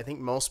like it. I think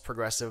most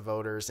progressive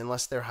voters,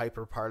 unless they're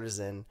hyper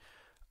partisan,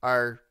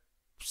 are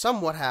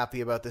somewhat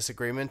happy about this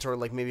agreement, or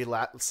like maybe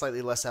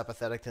slightly less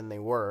apathetic than they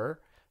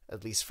were,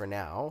 at least for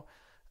now,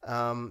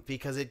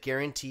 because it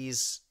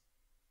guarantees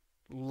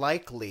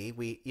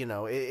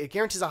it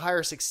guarantees a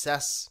higher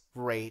success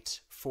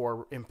rate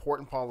for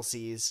important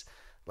policies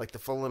like the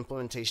full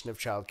implementation of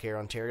childcare.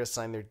 Ontario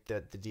signed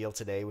the deal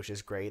today, which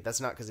is great.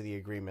 That's not because of the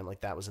agreement,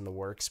 like that was in the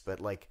works, but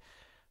like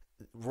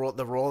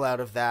the rollout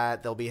of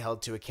that, they'll be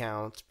held to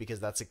account because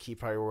that's a key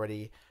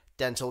priority.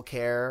 Dental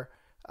care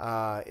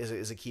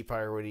is a key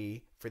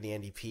priority for the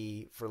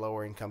NDP for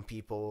lower income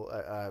people.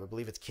 I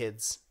believe it's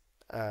kids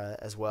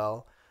as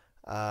well.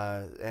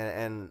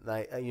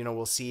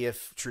 We'll see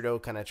if Trudeau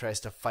kind of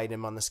tries to fight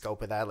him on the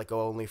scope of that, like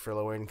only for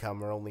lower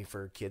income or only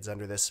for kids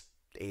under this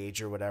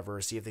age or whatever.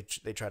 See if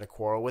they try to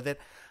quarrel with it.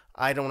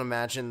 I don't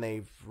imagine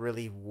they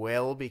really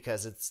will,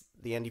 because it's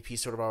the NDP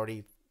sort of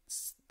already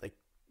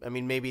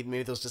maybe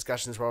those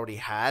discussions were already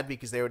had,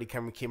 because they already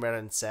came out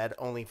and said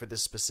only for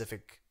this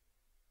specific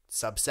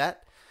subset.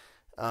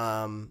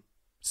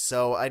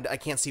 So I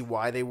can't see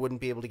why they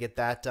wouldn't be able to get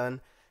that done.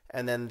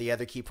 And then the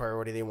other key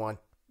priority they want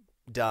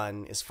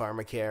done is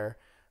pharmacare,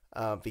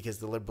 because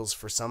the Liberals,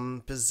 for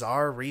some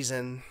bizarre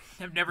reason,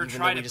 have never even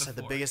tried though we it just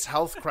before. had the biggest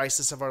health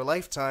crisis of our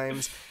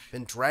lifetimes,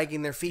 been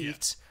dragging their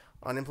feet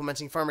on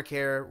implementing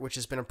pharmacare, which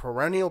has been a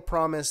perennial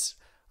promise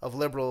of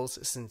Liberals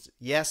since,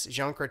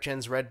 Jean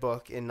Chrétien's Red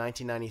Book in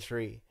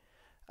 1993.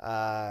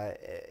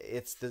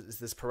 It's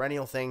this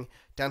perennial thing.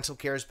 Dental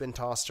care has been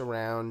tossed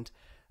around.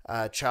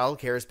 Child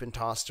care has been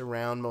tossed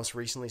around, most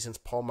recently since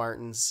Paul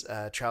Martin's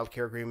child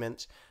care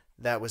agreement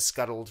that was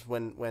scuttled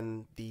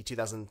when the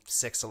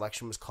 2006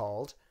 election was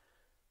called.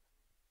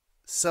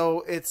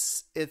 So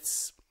it's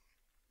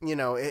going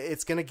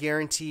to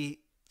guarantee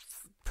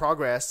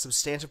progress,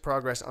 substantive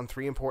progress on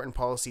three important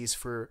policies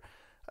for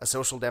a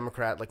social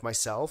democrat like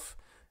myself,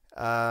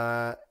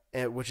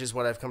 which is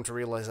what I've come to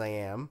realize I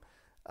am.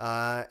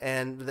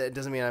 And that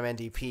doesn't mean I'm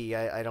NDP.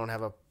 I don't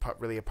have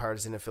really a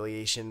partisan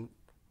affiliation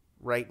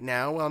right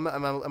now. Well,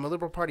 I'm a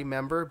Liberal Party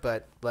member,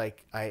 but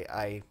like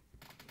I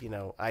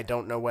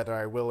don't know whether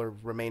I will or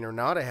remain or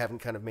not. I haven't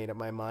kind of made up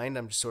my mind.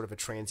 I'm just sort of a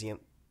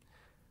transient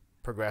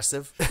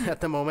progressive at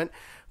the moment.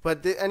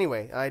 But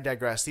anyway, I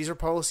digress. These are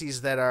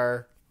policies that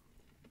are,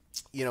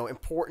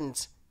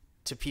 important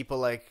to people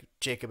like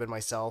Jacob and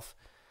myself,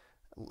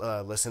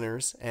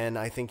 listeners. And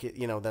I think,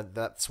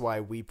 that's why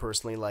we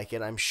personally like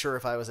it. I'm sure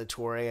if I was a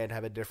Tory, I'd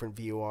have a different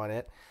view on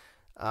it.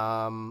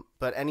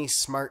 But any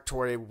smart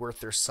Tory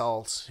worth their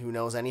salt, who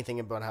knows anything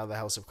about how the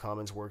House of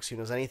Commons works, who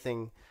knows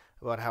anything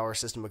about how our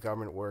system of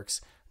government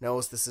works,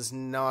 knows this is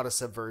not a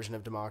subversion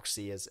of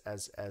democracy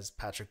as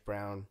Patrick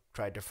Brown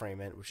tried to frame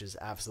it, which is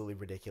absolutely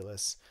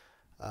ridiculous.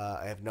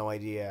 I have no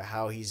idea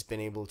how he's been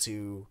able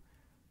to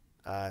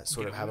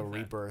sort of have a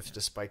rebirth,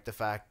 despite the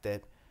fact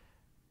that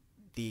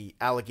the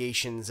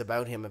allegations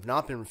about him have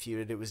not been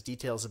refuted. It was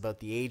details about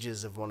the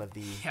ages of one of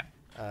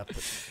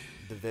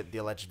the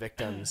alleged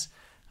victims.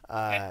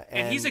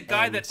 And he's a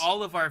guy that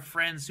all of our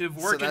friends who have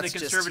worked in the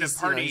Conservative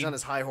Party, he's on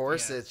his high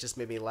horse. It just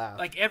made me laugh.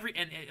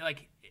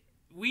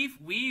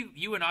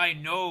 You and I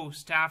know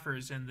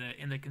staffers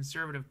in the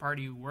Conservative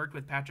Party who worked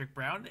with Patrick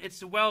Brown.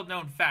 It's a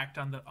well-known fact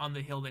on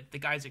the Hill that the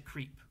guy's a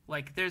creep.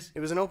 It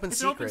was an open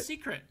secret. An open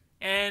secret.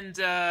 And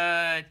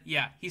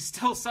he's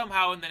still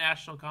somehow in the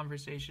national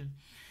conversation.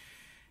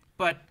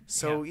 But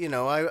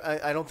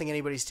I don't think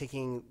anybody's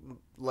taking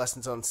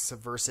lessons on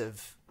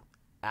subversive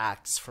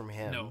acts from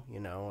him.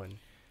 No. And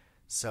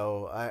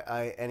so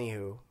I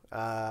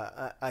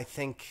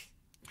think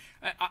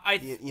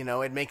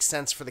it makes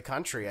sense for the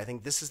country. I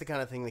think this is the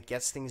kind of thing that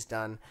gets things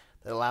done,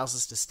 that allows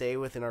us to stay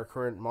within our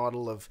current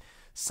model of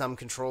some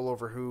control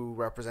over who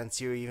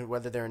represents you, even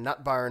whether they're a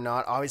nut bar or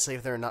not. Obviously,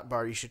 if they're a nut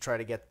bar, you should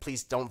try to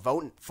please don't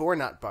vote for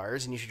nut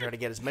bars, and you should try to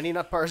get as many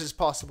nut bars as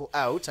possible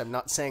out. I'm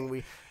not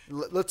saying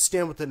let's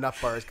stand with the nut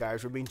bars,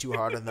 guys. We're being too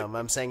hard on them.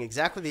 I'm saying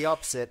exactly the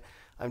opposite.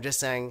 I'm just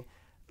saying,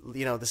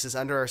 this is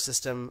under our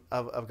system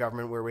of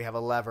government where we have a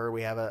lever,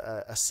 we have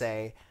a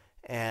say,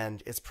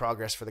 and it's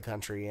progress for the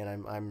country,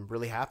 and I'm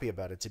really happy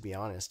about it, to be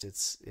honest.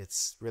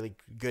 It's really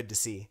good to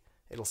see.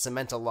 It'll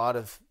cement a lot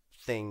of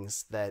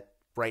things that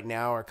right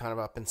now are kind of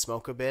up in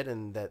smoke a bit,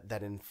 and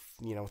that in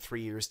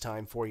 3 years'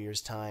 time, 4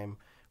 years' time,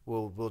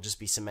 will just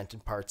be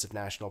cemented parts of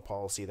national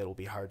policy that will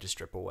be hard to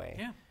strip away.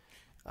 Yeah.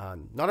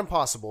 Not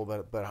impossible,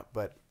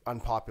 but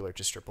unpopular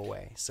to strip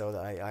away. So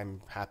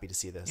I'm happy to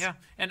see this. Yeah,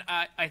 and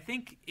I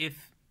think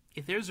if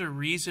there's a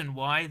reason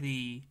why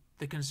the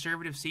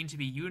Conservatives seem to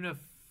be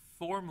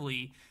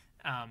uniformly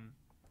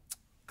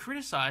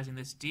criticizing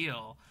this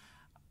deal,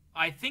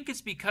 I think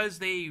it's because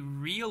they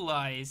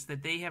realize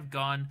that they have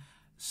gone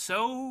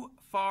so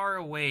far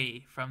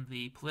away from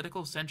the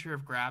political center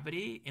of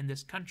gravity in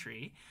this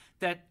country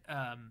that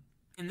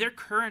in their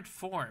current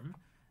form,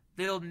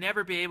 they'll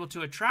never be able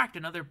to attract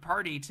another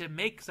party to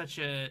make such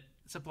a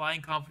supply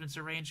and confidence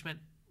arrangement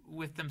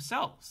with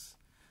themselves.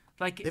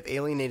 Like, they've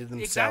alienated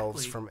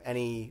themselves from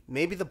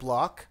maybe the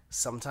Bloc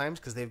sometimes,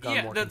 because they've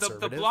gone more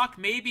conservative. The Bloc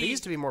maybe... They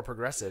used to be more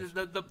progressive.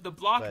 The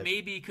Bloc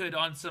maybe could,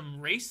 on some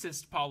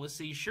racist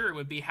policy, sure,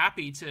 would be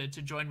happy to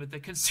join with the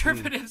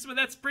Conservatives, but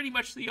that's pretty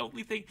much the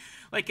only thing.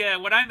 Like,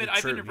 when I've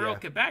been in rural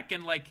Quebec,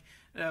 and like,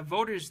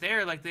 voters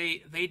there, like,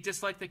 they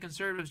dislike the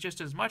Conservatives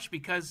just as much,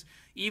 because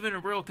even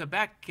in rural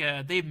Quebec,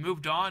 they've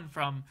moved on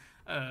from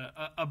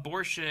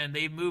abortion,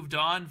 they've moved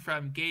on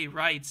from gay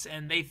rights,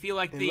 and they feel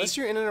like unless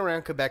you're in and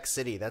around Quebec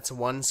City, that's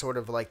one sort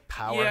of like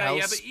powerhouse.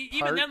 Yeah, but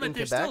even then, like,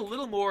 they're still a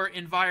little more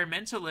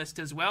environmentalist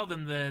as well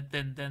than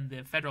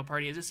the federal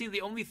party is. It seems the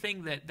only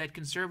thing that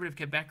conservative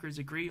Quebecers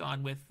agree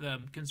on with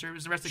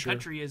conservatives in the rest of the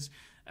country is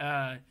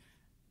a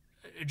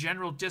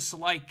general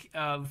dislike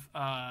of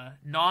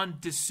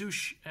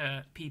non-dessouche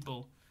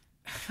people.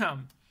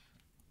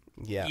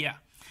 Yeah.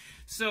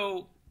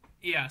 So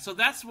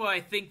that's why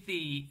I think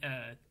the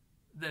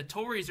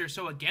Tories are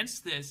so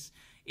against this,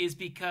 is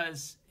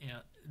because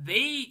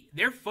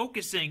they're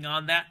focusing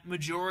on that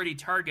majority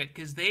target,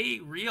 because they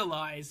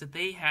realize that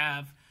they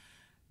have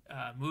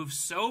moved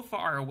so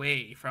far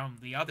away from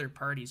the other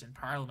parties in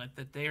Parliament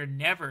that they are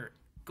never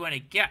going to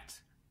get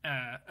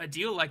a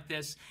deal like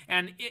this.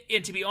 And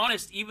to be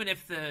honest, even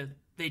if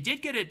they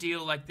did get a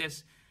deal like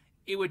this,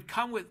 it would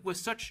come with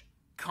such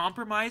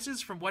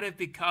compromises from what have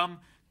become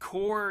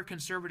core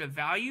conservative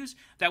values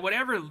that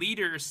whatever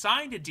leader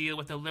signed a deal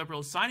with the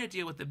Liberals, signed a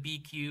deal with the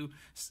BQ,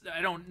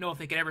 I don't know if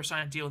they could ever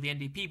sign a deal with the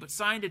NDP, but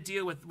signed a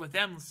deal with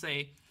them,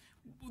 say,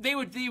 they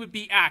would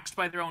be axed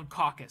by their own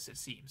caucus, it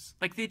seems.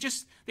 Like, they'd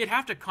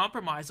have to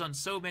compromise on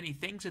so many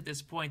things at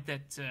this point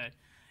that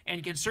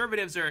and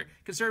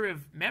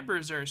conservative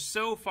members are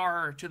so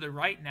far to the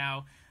right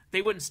now,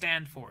 they wouldn't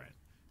stand for it.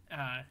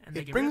 And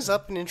it brings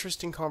up an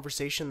interesting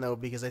conversation, though,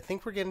 because I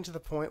think we're getting to the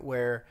point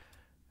where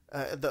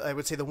I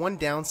would say the one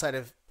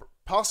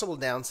possible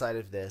downside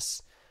of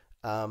this,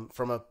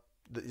 from a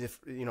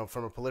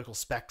political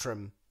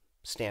spectrum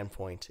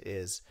standpoint,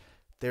 is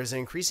there's an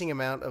increasing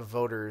amount of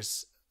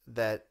voters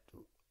that,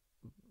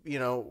 we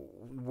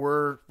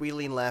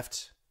lean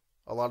left,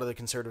 a lot of the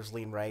conservatives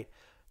lean right.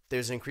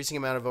 There's an increasing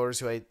amount of voters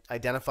who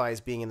identify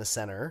as being in the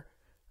center,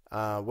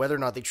 whether or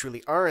not they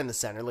truly are in the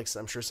center. Like,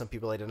 I'm sure some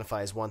people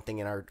identify as one thing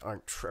and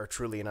are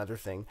truly another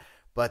thing.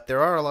 But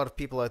there are a lot of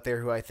people out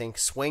there who I think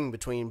swing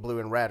between blue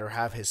and red, or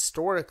have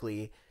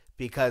historically,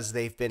 because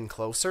they've been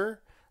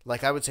closer.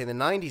 Like, I would say the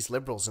 90s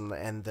Liberals and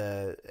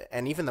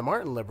even the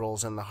Martin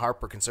Liberals and the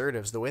Harper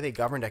Conservatives, the way they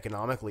governed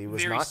economically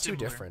was very not similar,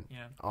 too different.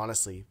 yeah.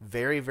 Honestly,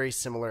 very, very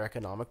similar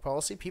economic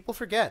policy. People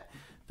forget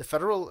the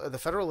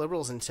federal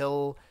Liberals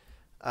until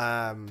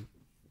the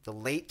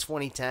late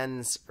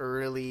 2010s,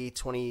 late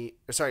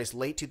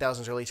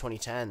 2000s, early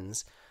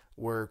 2010s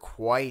were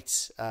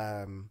quite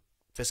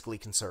fiscally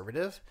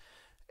conservative.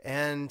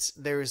 And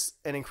there's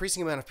an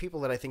increasing amount of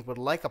people that I think would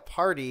like a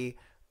party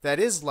that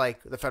is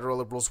like the federal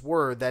Liberals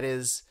were, that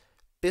is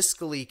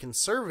fiscally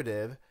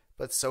conservative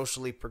but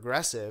socially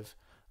progressive.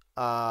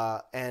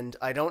 And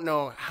I don't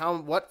know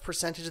what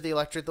percentage of the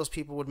electorate those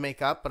people would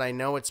make up, but I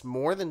know it's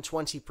more than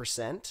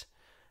 20%.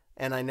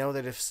 And I know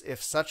that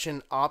if such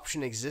an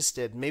option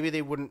existed, maybe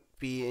they wouldn't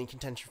be in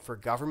contention for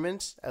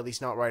government, at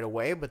least not right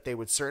away, but they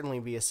would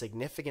certainly be a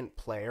significant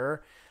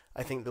player.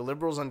 I think the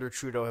Liberals under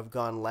Trudeau have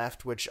gone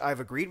left, which I've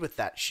agreed with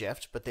that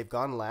shift, but they've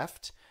gone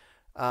left.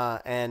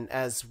 And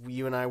as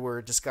you and I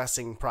were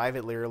discussing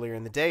privately earlier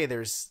in the day,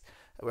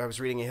 I was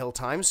reading a Hill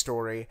Times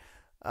story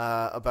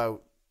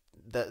about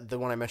the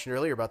one I mentioned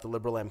earlier about the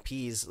Liberal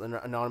MPs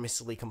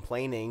anonymously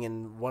complaining,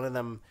 and one of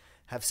them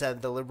have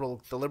said the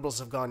Liberals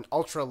have gone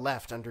ultra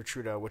left under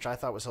Trudeau, which I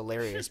thought was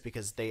hilarious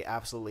because they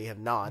absolutely have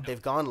not. No.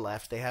 They've gone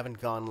left. They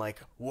haven't gone like,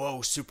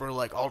 whoa, super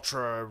like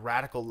ultra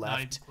radical left.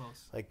 Not even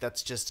close. Like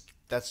that's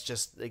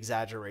just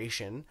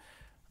exaggeration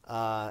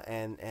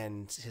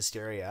and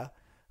hysteria.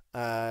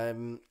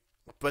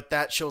 But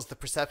that shows the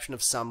perception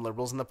of some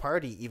Liberals in the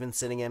party, even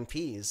sitting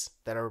MPs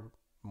that are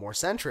more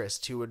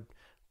centrist, who would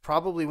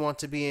probably want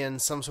to be in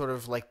some sort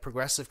of like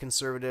progressive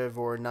conservative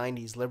or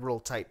 90s liberal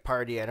type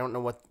party. I don't know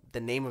what the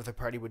name of the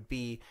party would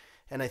be.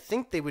 And I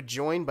think they would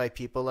join by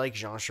people like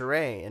Jean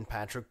Charest and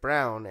Patrick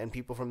Brown and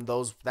people from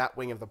that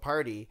wing of the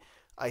party.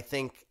 I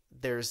think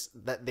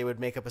that they would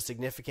make up a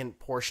significant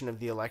portion of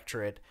the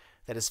electorate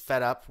that is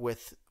fed up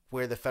with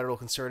where the federal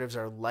Conservatives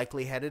are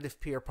likely headed if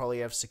Pierre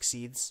Poilievre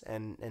succeeds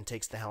and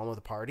takes the helm of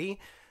the party,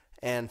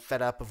 and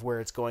fed up of where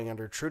it's going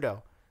under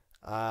Trudeau.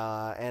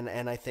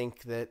 And I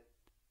think that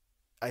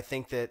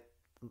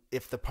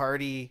if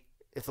the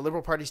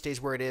Liberal Party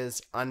stays where it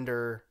is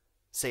under,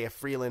 say, a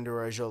Freeland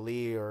or a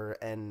Joly or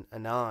an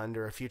Anand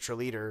or a future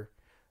leader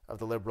of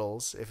the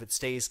Liberals, if it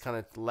stays kind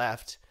of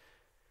left,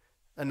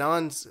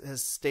 Anand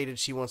has stated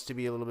she wants to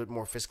be a little bit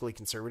more fiscally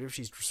conservative.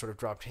 She's sort of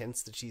dropped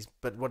hints that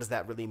but what does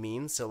that really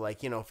mean? So,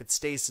 like, if it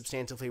stays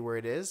substantively where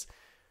it is,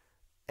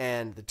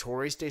 and the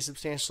Tories stay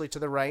substantially to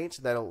the right,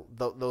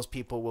 those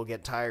people will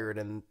get tired,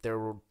 and there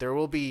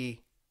will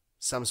be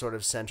some sort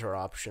of center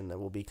option that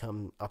will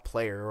become a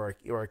player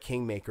or a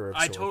kingmaker of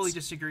sorts. I totally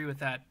disagree with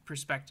that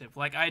perspective.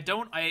 Like, I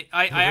Really?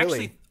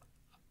 actually,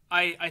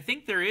 I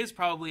think there is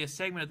probably a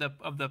segment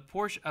of the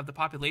portion of the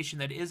population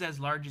that is as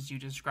large as you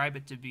describe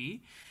it to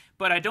be,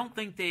 but I don't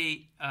think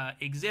they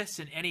exist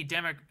in any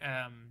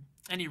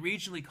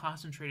regionally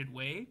concentrated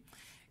way,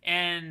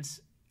 and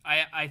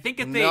I think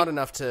if they not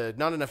enough to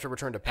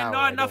return to power, and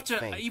not enough to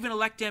think. even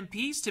elect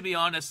MPs. To be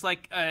honest,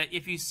 like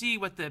if you see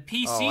what the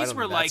PCs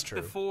were like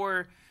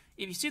before,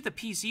 if you see what the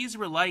PCs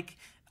were like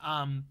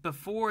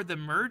before the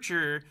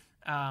merger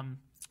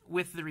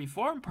with the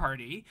Reform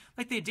Party,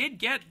 like they did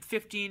get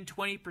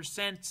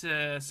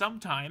 15-20%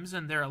 sometimes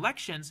in their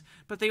elections,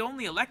 but they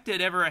only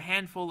elected ever a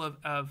handful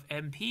of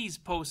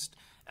MPs post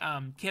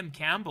Kim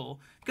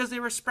Campbell because they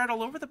were spread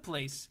all over the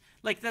place.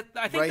 Like that,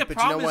 I think the but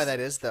problem you know why that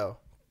is, though?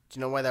 Do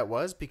you know why that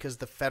was? Because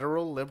the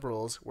federal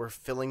Liberals were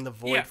filling the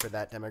void for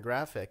that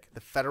demographic. The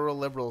federal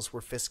Liberals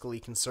were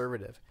fiscally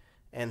conservative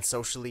and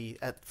socially,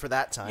 for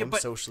that time,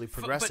 socially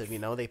progressive.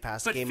 They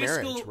passed gay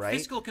marriage, right?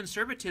 Fiscal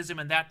conservatism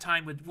in that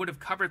time would have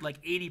covered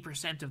like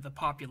 80% of the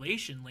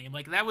population, Liam.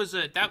 Like that was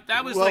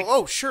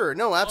oh sure,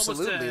 no,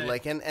 absolutely.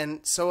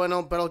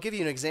 But I'll give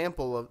you an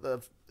example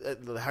of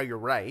how you're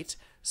right.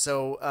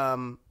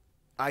 So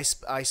I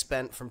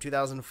spent from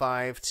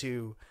 2005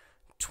 to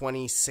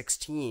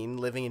 2016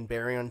 living in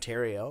Barrie,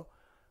 Ontario,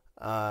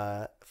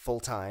 full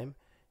time,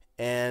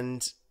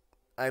 and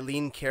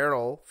Eileen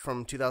Carroll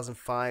from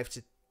 2005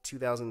 to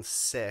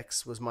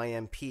 2006 was my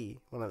MP.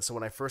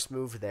 When I first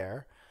moved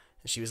there,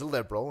 she was a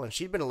Liberal, and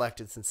she'd been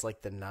elected since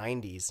like the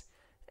 90s.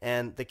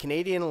 And the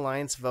Canadian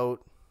Alliance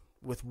vote,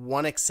 with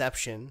one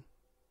exception,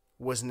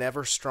 was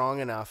never strong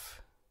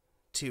enough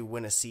to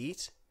win a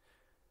seat.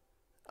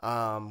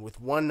 With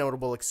one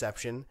notable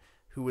exception,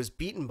 who was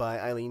beaten by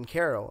Eileen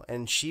Carroll.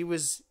 And she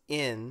was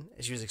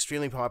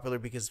extremely popular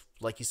because,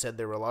 like you said,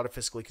 there were a lot of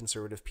fiscally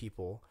conservative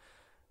people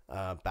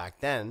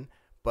back then,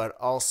 but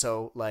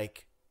also,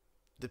 like,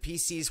 the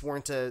PCs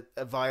weren't a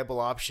viable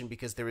option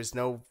because there was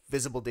no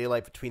visible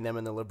daylight between them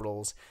and the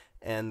Liberals,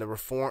 and the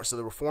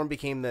Reform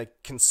became the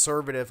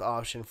conservative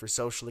option for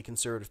socially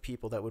conservative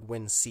people that would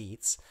win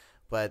seats,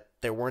 but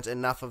there weren't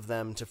enough of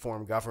them to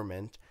form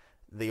government.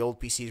 The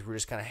old PCs were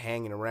just kind of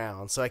hanging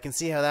around. So I can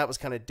see how that was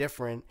kind of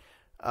different.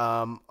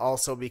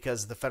 Also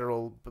because the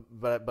federal,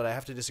 but I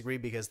have to disagree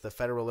because the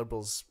federal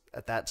Liberals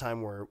at that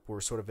time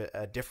were sort of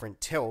a different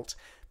tilt,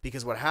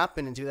 because what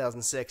happened in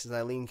 2006 is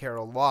Eileen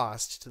Carroll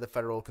lost to the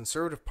federal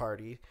Conservative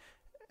Party,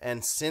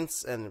 and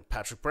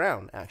Patrick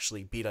Brown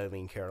actually beat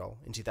Eileen Carroll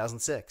in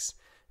 2006,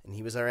 and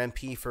he was our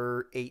MP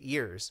for 8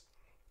 years.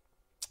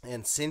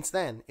 And since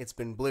then, it's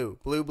been blue,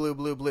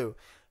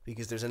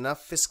 because there's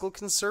enough fiscal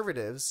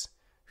conservatives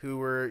who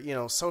were,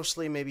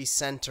 socially maybe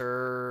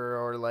center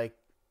or like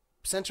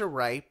center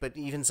right, but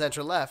even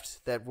center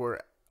left, that were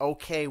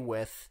okay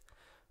with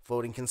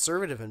voting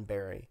conservative in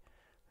Barrie.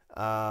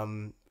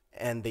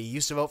 And they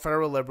used to vote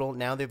federal Liberal.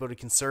 Now they voted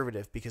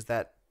conservative because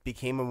that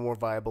became a more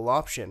viable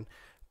option.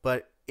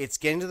 But it's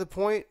getting to the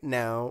point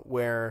now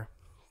where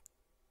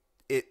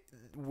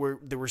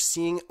we're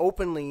seeing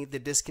openly the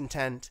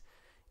discontent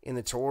in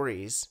the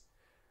Tories.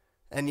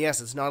 And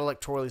yes, it's not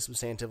electorally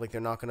substantive. Like they're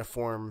not going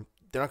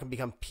to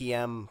become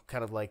PM,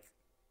 kind of like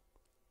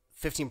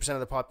 15%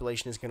 of the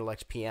population is going to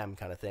elect PM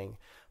kind of thing.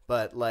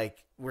 But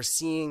like we're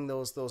seeing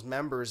those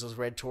members, those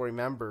red Tory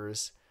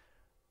members,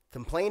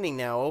 complaining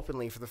now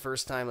openly for the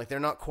first time. Like they're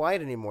not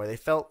quiet anymore. They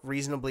felt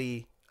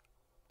reasonably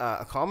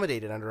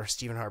accommodated under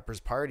Stephen Harper's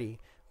party,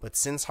 but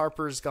since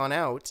Harper's gone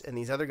out and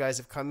these other guys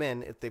have come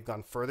in, they've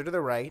gone further to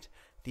the right.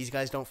 These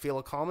guys don't feel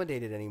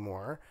accommodated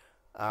anymore,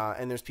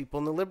 and there's people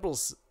on the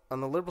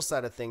Liberal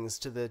side of things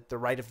to the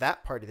right of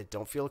that party that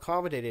don't feel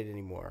accommodated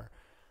anymore.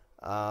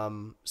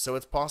 So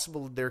it's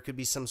possible there could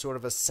be some sort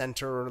of a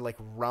center like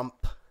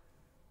rump.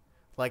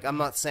 Like I'm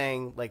not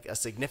saying like a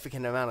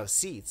significant amount of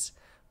seats,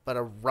 but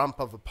a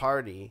rump of a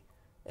party,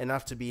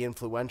 enough to be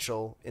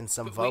influential in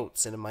some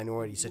votes in a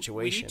minority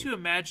situation. We need to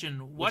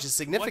imagine which is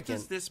significant.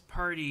 What does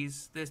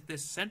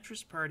this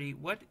centrist party,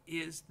 what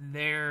is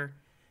their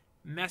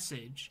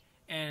message,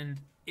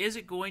 and is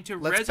it going to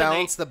resonate? Let's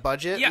balance the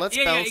budget. Let's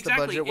balance the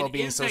budget while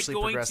being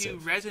socially progressive.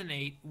 Is that going to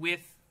resonate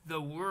with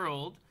the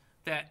world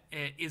that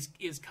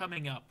is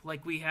coming up.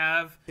 Like we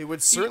have, it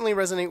would certainly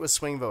resonate with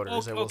swing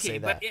voters. I will say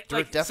that.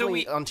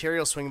 Definitely,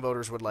 Ontario swing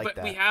voters would like that.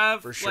 But we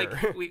have, for sure.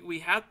 like, we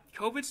have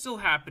COVID still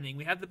happening.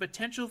 We have the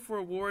potential for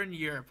a war in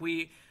Europe.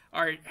 We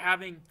are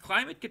having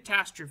climate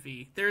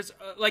catastrophe. There's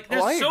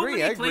so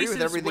many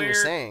places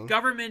where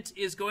government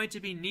is going to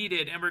be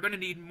needed, and we're going to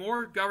need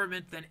more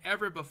government than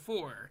ever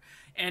before.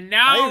 And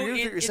now, I agree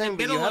with what you're saying,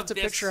 but you have to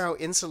picture how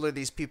insular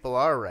these people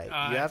are, right?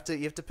 You have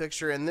to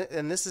picture, and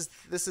this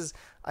is.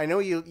 I know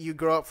you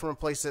grew up from a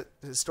place that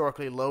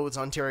historically loathes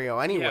Ontario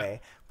anyway,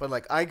 but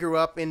like I grew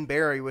up in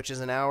Barrie, which is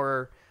an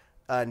hour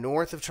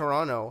north of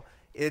Toronto.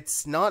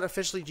 It's not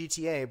officially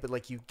GTA, but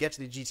like you get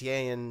to the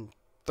GTA in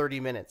 30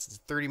 minutes. It's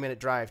a 30-minute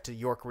drive to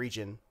York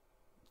Region,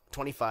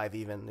 25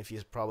 even if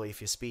you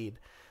speed,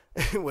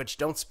 which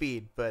don't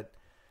speed, but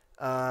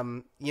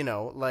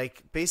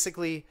like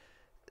basically.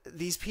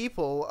 These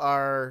people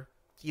are,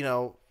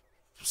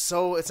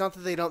 so it's not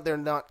that they're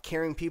not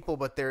caring people,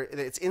 but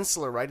it's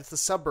insular, right? It's the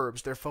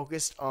suburbs. They're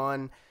focused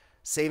on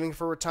saving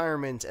for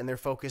retirement, and they're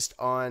focused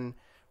on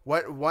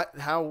what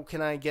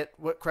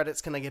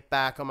credits can I get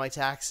back on my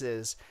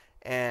taxes,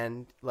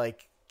 and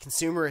like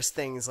consumerist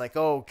things like,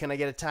 oh, can I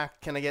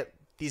get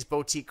these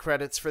boutique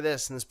credits for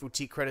this and this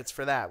boutique credits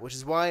for that, which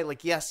is why,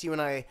 like, yes, you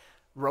and I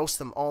roast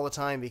them all the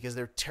time because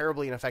they're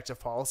terribly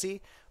ineffective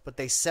policy, but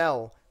they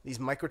sell these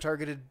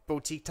micro-targeted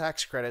boutique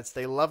tax credits.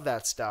 They love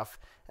that stuff.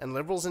 And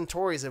Liberals and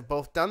Tories have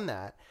both done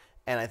that.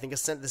 And I think the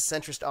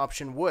centrist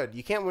option would.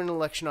 You can't win an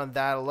election on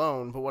that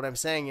alone. But what I'm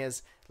saying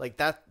is, like,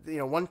 that,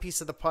 one piece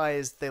of the pie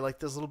is they like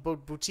those little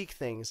boutique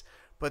things.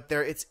 But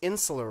it's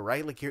insular,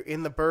 right? Like, you're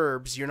in the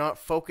burbs. You're not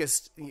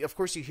focused. Of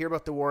course, you hear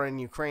about the war in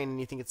Ukraine and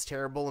you think it's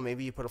terrible. And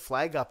maybe you put a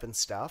flag up and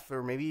stuff.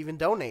 Or maybe even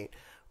donate.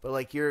 But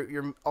like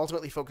you're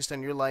ultimately focused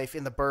on your life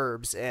in the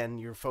burbs,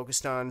 and you're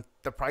focused on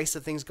the price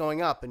of things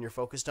going up, and you're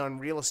focused on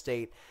real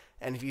estate.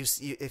 And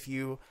if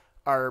you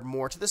are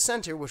more to the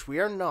center, which we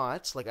are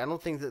not, like I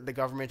don't think that the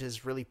government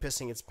is really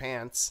pissing its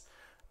pants.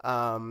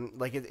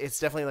 It's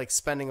definitely like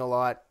spending a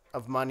lot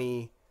of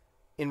money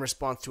in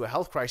response to a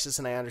health crisis,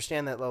 and I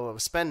understand that level of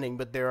spending.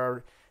 But there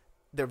are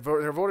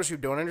voters who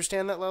don't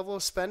understand that level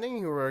of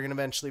spending, who are going to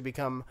eventually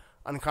become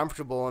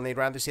uncomfortable, and they'd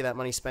rather see that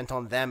money spent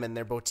on them and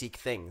their boutique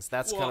things.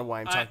 That's kind of why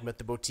I'm talking about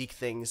the boutique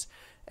things.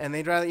 And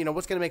they'd rather,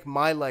 what's going to make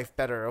my life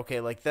better? Okay,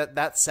 like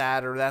that's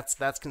sad, or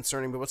that's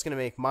concerning, but what's going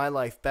to make my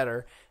life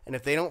better? And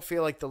if they don't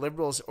feel like the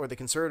Liberals or the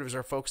Conservatives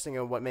are focusing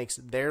on what makes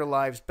their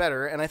lives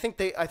better, and I think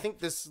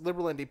this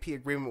Liberal NDP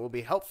agreement will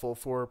be helpful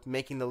for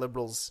making the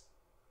Liberals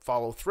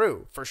follow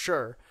through, for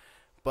sure.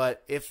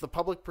 But if the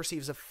public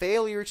perceives a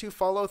failure to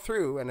follow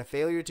through and a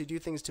failure to do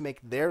things to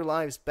make their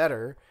lives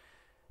better,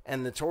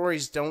 and the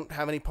Tories don't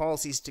have any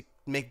policies to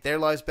make their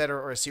lives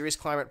better, or a serious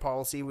climate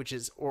policy, which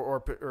is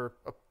or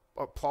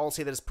a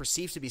policy that is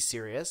perceived to be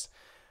serious,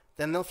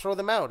 then they'll throw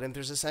them out. And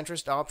there's a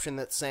centrist option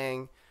that's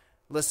saying,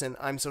 listen,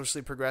 I'm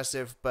socially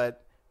progressive,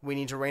 but we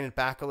need to rein it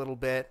back a little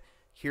bit.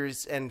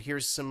 Here's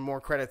some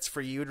more credits for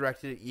you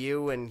directed at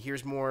you, and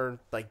here's more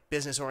like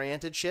business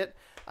oriented shit.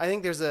 I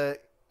think there's a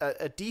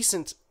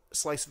decent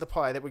slice of the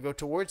pie that would go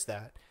towards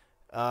that.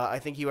 I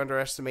think you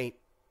underestimate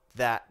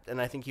that, and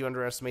I think you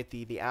underestimate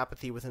the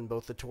apathy within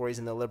both the Tories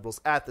and the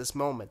Liberals at this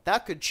moment.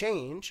 That could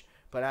change,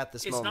 but at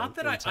this moment, it's not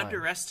that I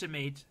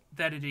underestimate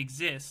that it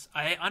exists.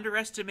 I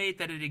underestimate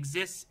that it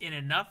exists in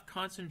enough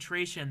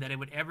concentration that it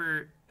would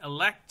ever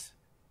elect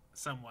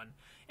someone.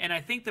 And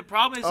I think the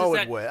problem is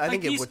that I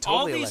think it would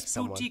totally elect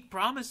someone. All these boutique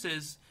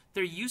promises,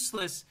 they're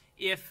useless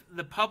if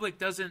the public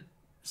doesn't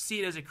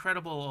see it as a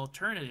credible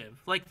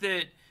alternative. Like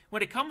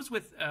when it comes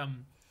with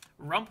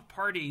rump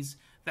parties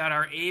that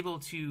are able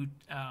to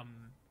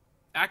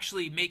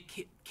actually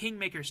make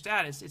kingmaker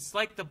status, it's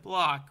like the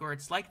Bloc or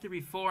it's like the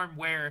Reform,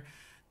 where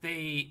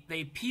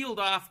they peeled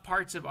off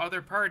parts of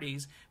other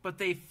parties, but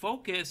they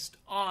focused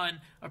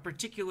on a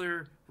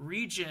particular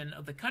region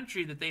of the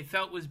country that they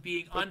felt was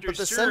being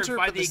underserved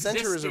by the existing. The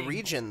center is a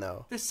region,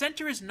 though. The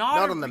center is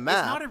not on the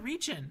map. It's not a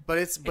region. But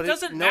it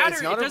doesn't matter.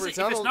 If it's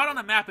not on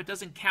the map, it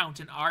doesn't count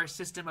in our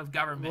system of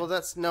government. Well,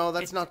 that's not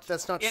true.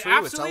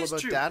 It's all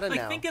about data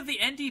now. Think of the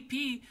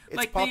NDP.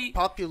 It's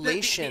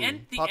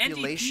population. The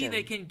NDP,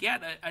 they can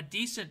get a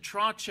decent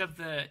tranche of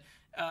the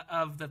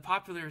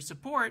popular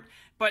support,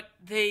 but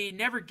they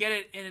never get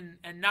it in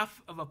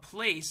enough of a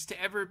place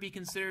to ever be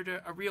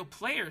considered a real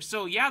player.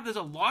 So yeah, there's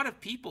a lot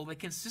of people that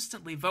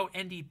consistently vote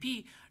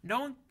NDP.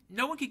 No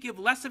one could give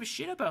less of a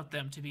shit about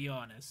them, to be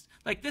honest.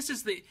 Like,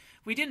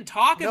 we didn't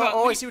talk about.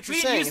 I see what you're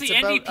saying.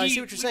 I see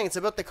what you're saying. It's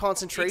about the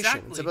concentration.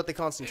 Exactly. It's about the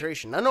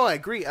concentration. No, I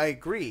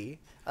agree.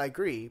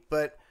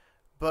 But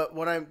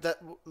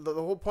the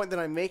whole point that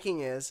I'm making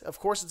is, of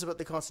course, it's about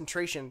the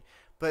concentration.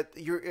 But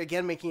you're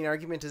again making an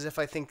argument as if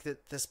I think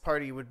that this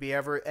party would be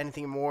ever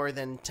anything more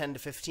than 10 to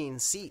 15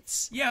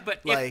 seats. Yeah,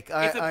 but if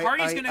the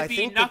party's going to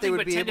be nothing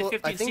but 10 to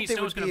 15 seats,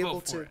 no one's going to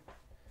vote for it.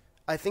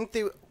 I think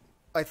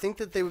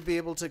that they would be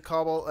able to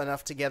cobble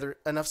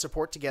enough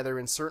support together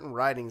in certain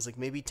ridings, like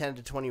maybe 10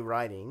 to 20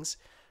 ridings,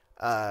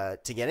 to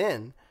get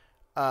in.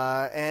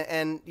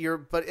 And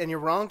you're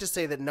wrong to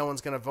say that no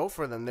one's going to vote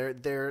for them.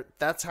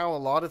 That's how a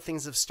lot of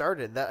things have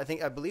started.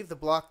 I believe the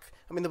Bloc.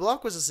 I mean, the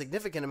Bloc was a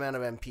significant amount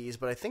of MPs,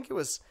 but I think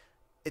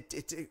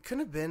it couldn't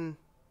have been.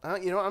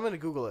 I'm going to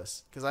Google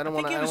this because I don't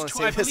want to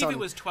say this. I believe it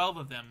was 12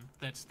 of them.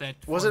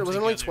 Was it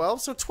only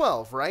 12? So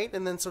 12, right?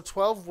 And then so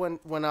 12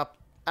 went up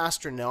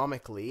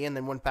astronomically, and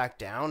then went back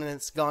down, and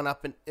it's gone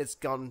up and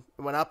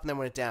went up and then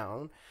went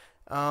down.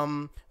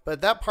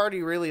 But that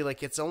party really,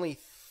 like, it's only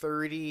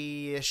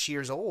 30-ish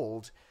years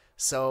old,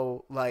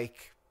 so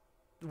like,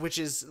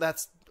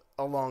 that's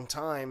a long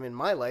time in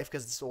my life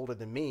because it's older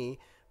than me,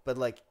 but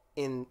like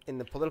in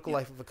the political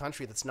life of a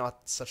country, that's not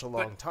such a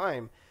long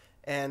time.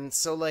 And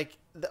so, like,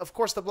 of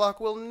course the Bloc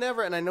will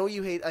never, and I know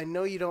you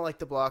don't like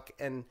the Bloc,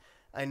 and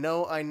I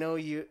know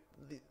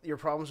your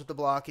problems with the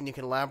Bloc, and you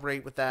can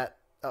elaborate with that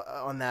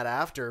on that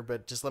after,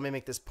 but just let me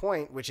make this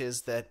point, which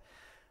is that,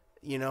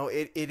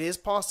 it is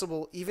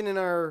possible, even in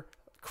our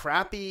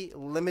crappy,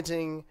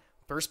 limiting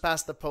first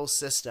past the post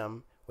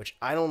system, which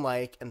I don't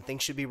like and think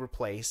should be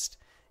replaced,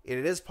 it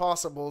is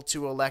possible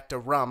to elect a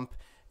rump,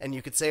 and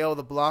you could say, oh,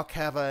 the Bloc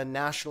have a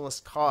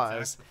nationalist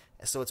cause,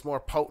 so it's more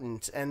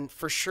potent, and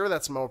for sure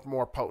that's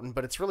more potent,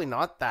 but it's really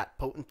not that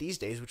potent these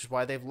days, which is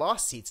why they've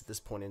lost seats at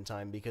this point in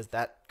time, because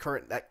that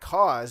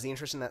cause, the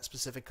interest in that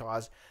specific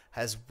cause,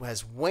 has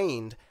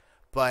waned.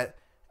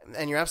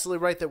 And you're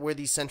absolutely right that where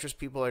these centrist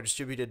people are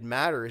distributed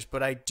matters,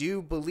 but I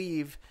do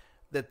believe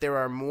that there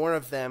are more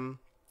of them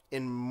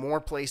in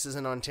more places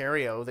in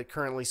Ontario that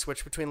currently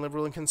switch between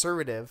Liberal and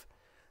Conservative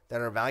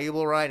that are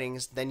valuable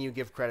ridings than you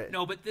give credit.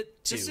 No, but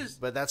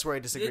but that's where I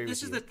disagree with you.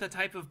 This is the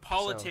type of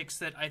politics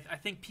that I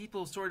think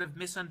people sort of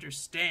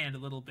misunderstand a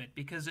little bit,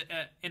 because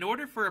in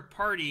order for a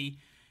party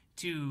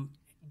to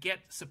get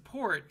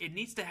support, it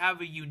needs to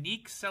have a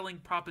unique selling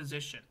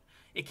proposition.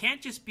 It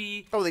can't just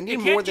be... Oh, they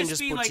need more than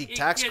just boutique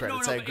tax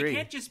credits, I agree. It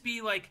can't just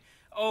be like,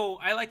 oh,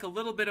 I like a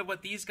little bit of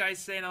what these guys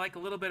say, and I like a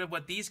little bit of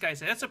what these guys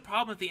say. That's a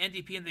problem that the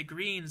NDP and the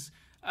Greens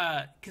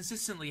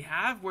consistently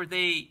have, where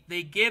they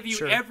give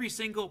you every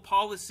single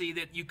policy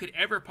that you could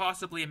ever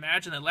possibly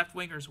imagine that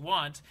left-wingers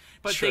want,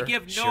 but they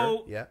give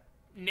no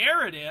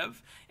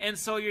narrative, and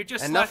so you're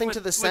just and nothing to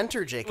the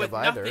center, Jacob,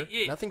 either.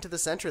 Nothing to the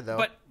center, though.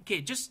 But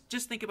okay, just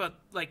think about,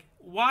 like,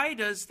 why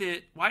did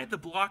the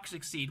Bloc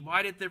succeed?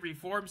 Why did the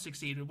Reform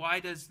succeed? And why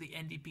does the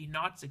NDP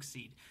not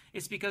succeed?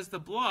 It's because the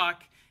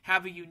Bloc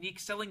have a unique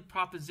selling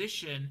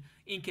proposition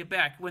in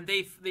Quebec when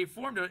they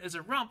formed it as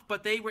a rump,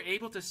 but they were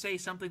able to say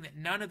something that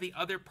none of the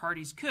other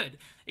parties could.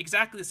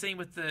 Exactly the same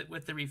with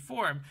the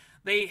Reform.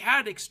 They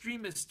had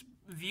extremist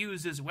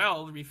views as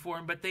well, the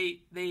Reform, but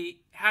they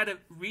had a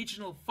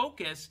regional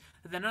focus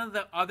that none of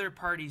the other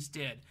parties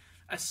did.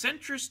 A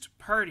centrist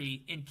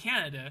party in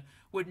Canada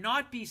would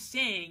not be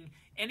saying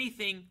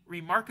anything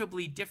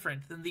remarkably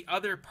different than the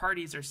other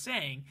parties are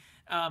saying.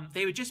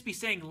 They would just be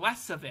saying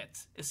less of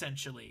it,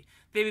 essentially.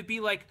 They would be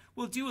like,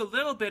 we'll do a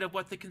little bit of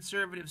what the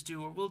Conservatives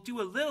do, or we'll do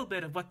a little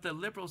bit of what the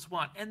Liberals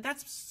want. And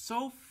that's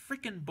so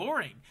freaking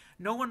boring.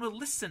 No one will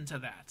listen to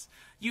that.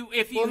 You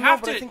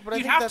have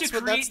to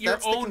create your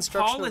own the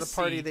construction of the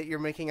party that you're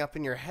making up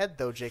in your head,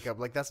 though, Jacob.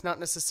 Like, that's not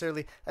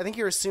necessarily... I think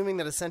you're assuming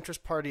that a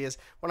centrist party is...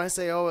 When I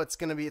say, oh, it's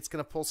going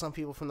to pull some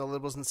people from the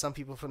Liberals and some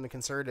people from the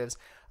Conservatives,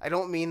 I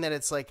don't mean that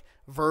it's, like,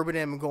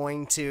 verbatim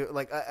going to...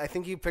 Like, I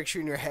think you picture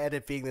in your head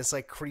it being this,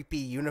 like, creepy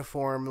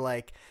uniform,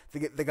 like,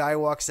 the guy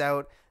walks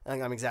out...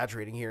 I'm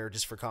exaggerating here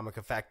just for comic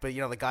effect, but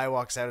the guy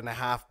walks out in a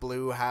half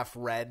blue, half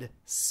red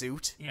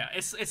suit. Yeah,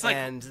 it's like,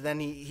 and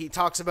then he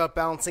talks about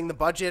balancing the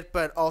budget,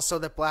 but also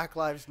that Black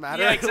Lives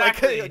Matter. Yeah,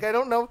 exactly. like I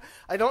don't know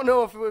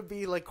if it would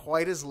be like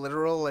quite as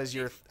literal as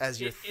you're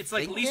It's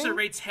like Lisa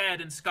Rate's head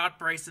and Scott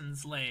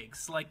Bryson's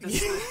legs. Like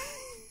this.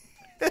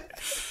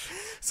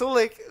 So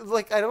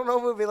like I don't know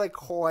if it would be like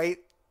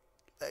quite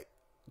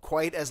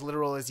as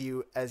literal as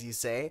you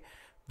say,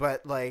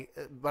 but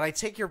I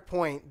take your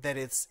point that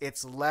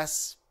it's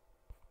less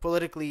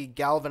politically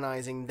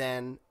galvanizing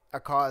than a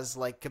cause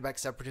like Quebec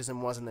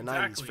separatism was in the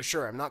 90s, for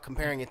sure. I'm not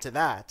comparing it to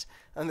that,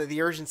 and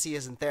the urgency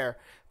isn't there.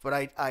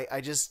 But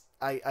I just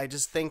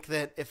think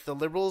that if the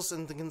Liberals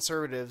and the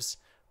Conservatives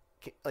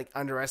like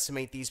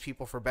underestimate these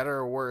people for better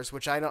or worse,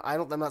 which I'm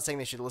not saying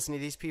they should listen to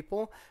these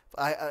people,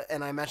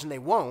 and I imagine they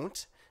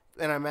won't,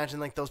 and I imagine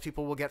like those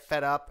people will get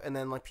fed up, and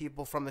then like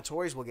people from the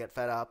Tories will get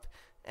fed up,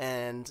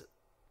 and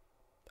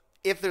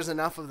if there's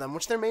enough of them,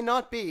 which there may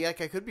not be, like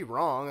I could be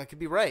wrong, I could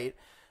be right,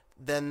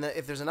 then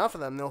if there's enough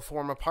of them, they'll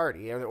form a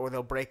party, or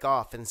they'll break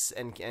off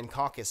and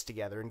caucus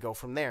together and go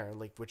from there,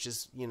 like which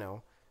has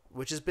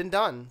been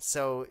done.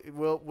 So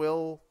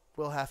we'll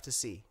have to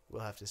see.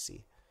 We'll have to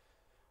see.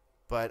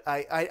 But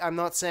I'm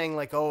not saying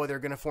like, oh, they're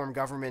gonna form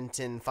government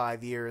in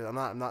 5 years.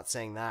 I'm not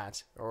saying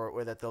that,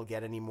 or that they'll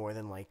get any more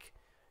than like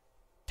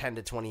 10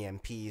 to 20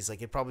 MPs. Like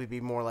it'd probably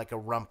be more like a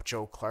rump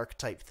Joe Clark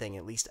type thing,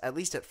 at least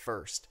at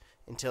first,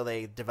 until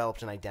they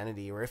developed an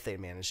identity, or if they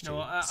managed to. No,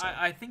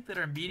 I think that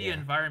our media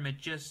environment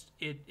just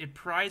it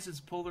prizes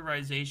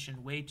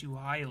polarization way too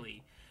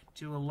highly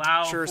to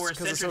allow for a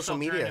centrist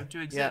alternative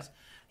to exist.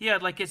 Yeah,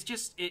 like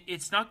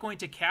it's not going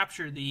to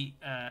capture the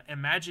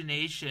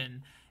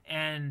imagination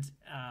and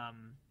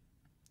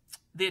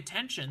the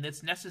attention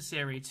that's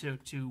necessary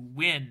to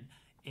win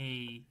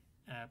a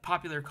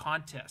popular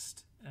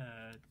contest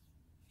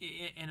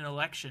in an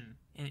election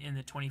in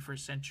the 21st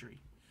century.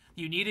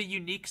 You need a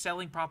unique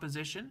selling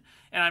proposition,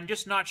 and I'm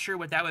just not sure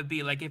what that would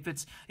be. Like if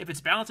it's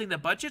balancing the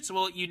budgets,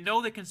 well,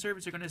 the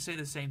Conservatives are going to say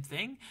the same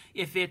thing.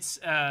 If it's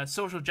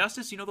social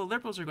justice, the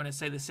Liberals are going to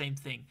say the same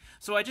thing.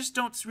 So I just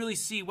don't really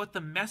see what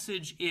the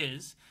message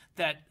is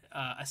that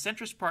a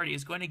centrist party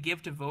is going to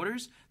give to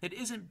voters that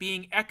isn't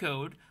being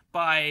echoed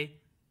by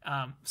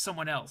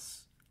someone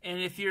else.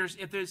 And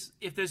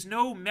if there's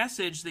no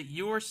message that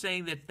you're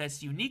saying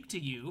that's unique to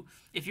you,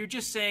 if you're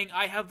just saying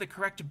I have the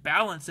correct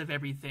balance of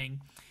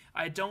everything,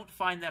 I don't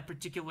find that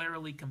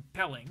particularly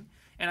compelling,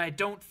 and I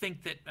don't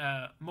think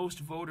that most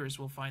voters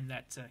will find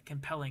that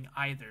compelling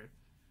either.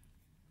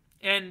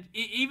 And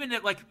even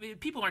if, like,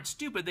 people aren't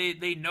stupid,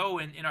 they know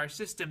in our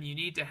system you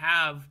need to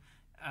have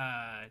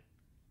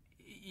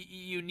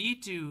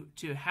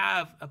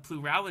have a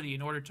plurality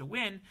in order to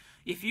win.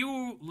 If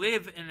you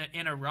live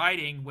in a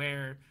riding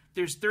where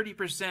there's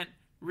 30%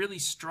 really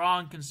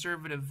strong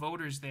conservative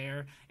voters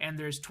there, and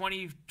there's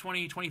 25%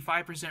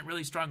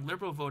 really strong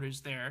liberal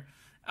voters there,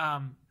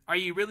 are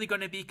you really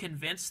going to be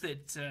convinced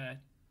that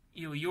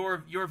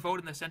your vote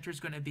in the center is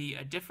going to be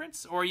a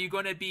difference, or are you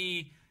going to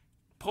be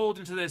pulled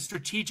into the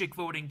strategic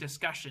voting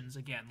discussions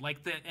again,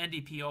 like the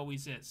NDP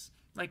always is?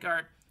 Like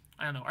our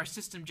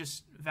system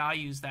just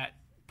values that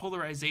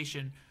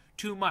polarization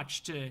too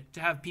much to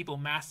have people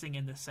massing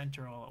in the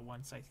center all at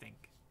once, I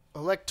think.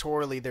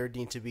 Electorally, there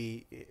need to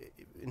be,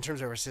 in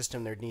terms of our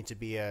system, there need to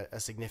be a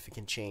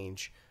significant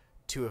change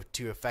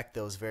to affect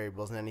those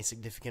variables in any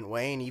significant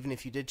way. And even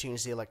if you did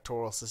change the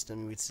electoral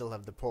system, we'd still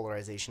have the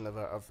polarization of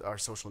our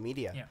social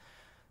media,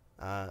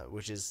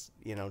 which is,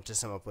 to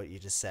sum up what you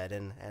just said.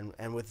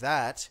 And with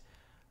that,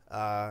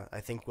 I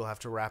think we'll have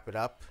to wrap it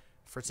up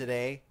for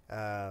today.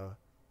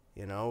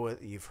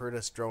 You've heard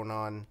us drone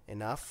on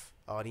enough,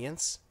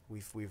 audience.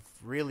 We've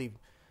really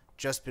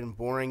just been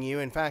boring you.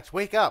 In fact,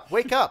 wake up!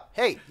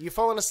 Hey, you've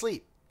fallen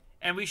asleep.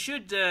 And we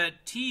should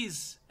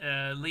tease,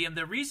 Liam,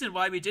 the reason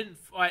why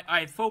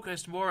I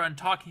focused more on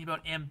talking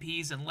about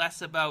MPs and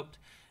less about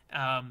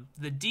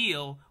the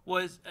deal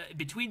was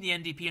between the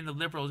NDP and the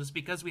Liberals is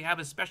because we have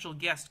a special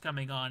guest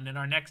coming on in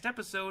our next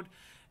episode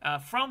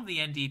from the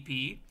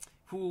NDP,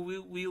 who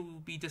we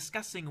will be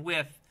discussing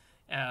with,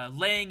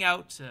 laying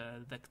out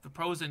the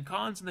pros and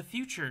cons and the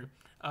future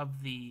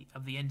of the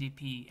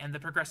NDP and the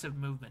progressive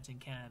movement in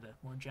Canada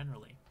more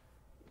generally.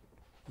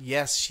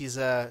 Yes, she's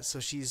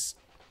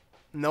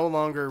no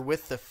longer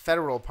with the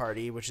federal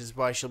party, which is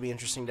why she'll be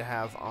interesting to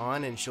have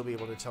on, and she'll be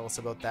able to tell us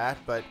about that.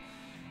 But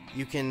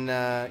you can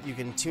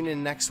tune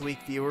in next week,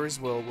 viewers.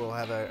 We'll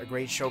have a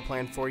great show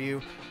planned for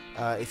you.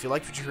 If you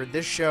liked what you heard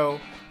this show,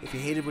 if you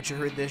hated what you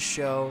heard this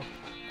show,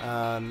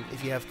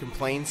 if you have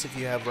complaints, if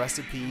you have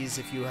recipes,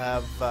 if you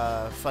have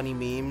funny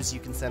memes,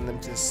 you can send them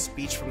to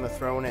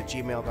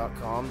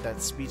speechfromthethrone@gmail.com.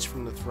 That's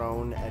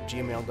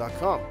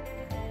speechfromthethrone@gmail.com.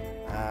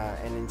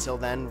 And until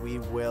then, we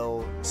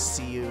will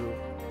see you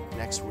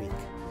next week.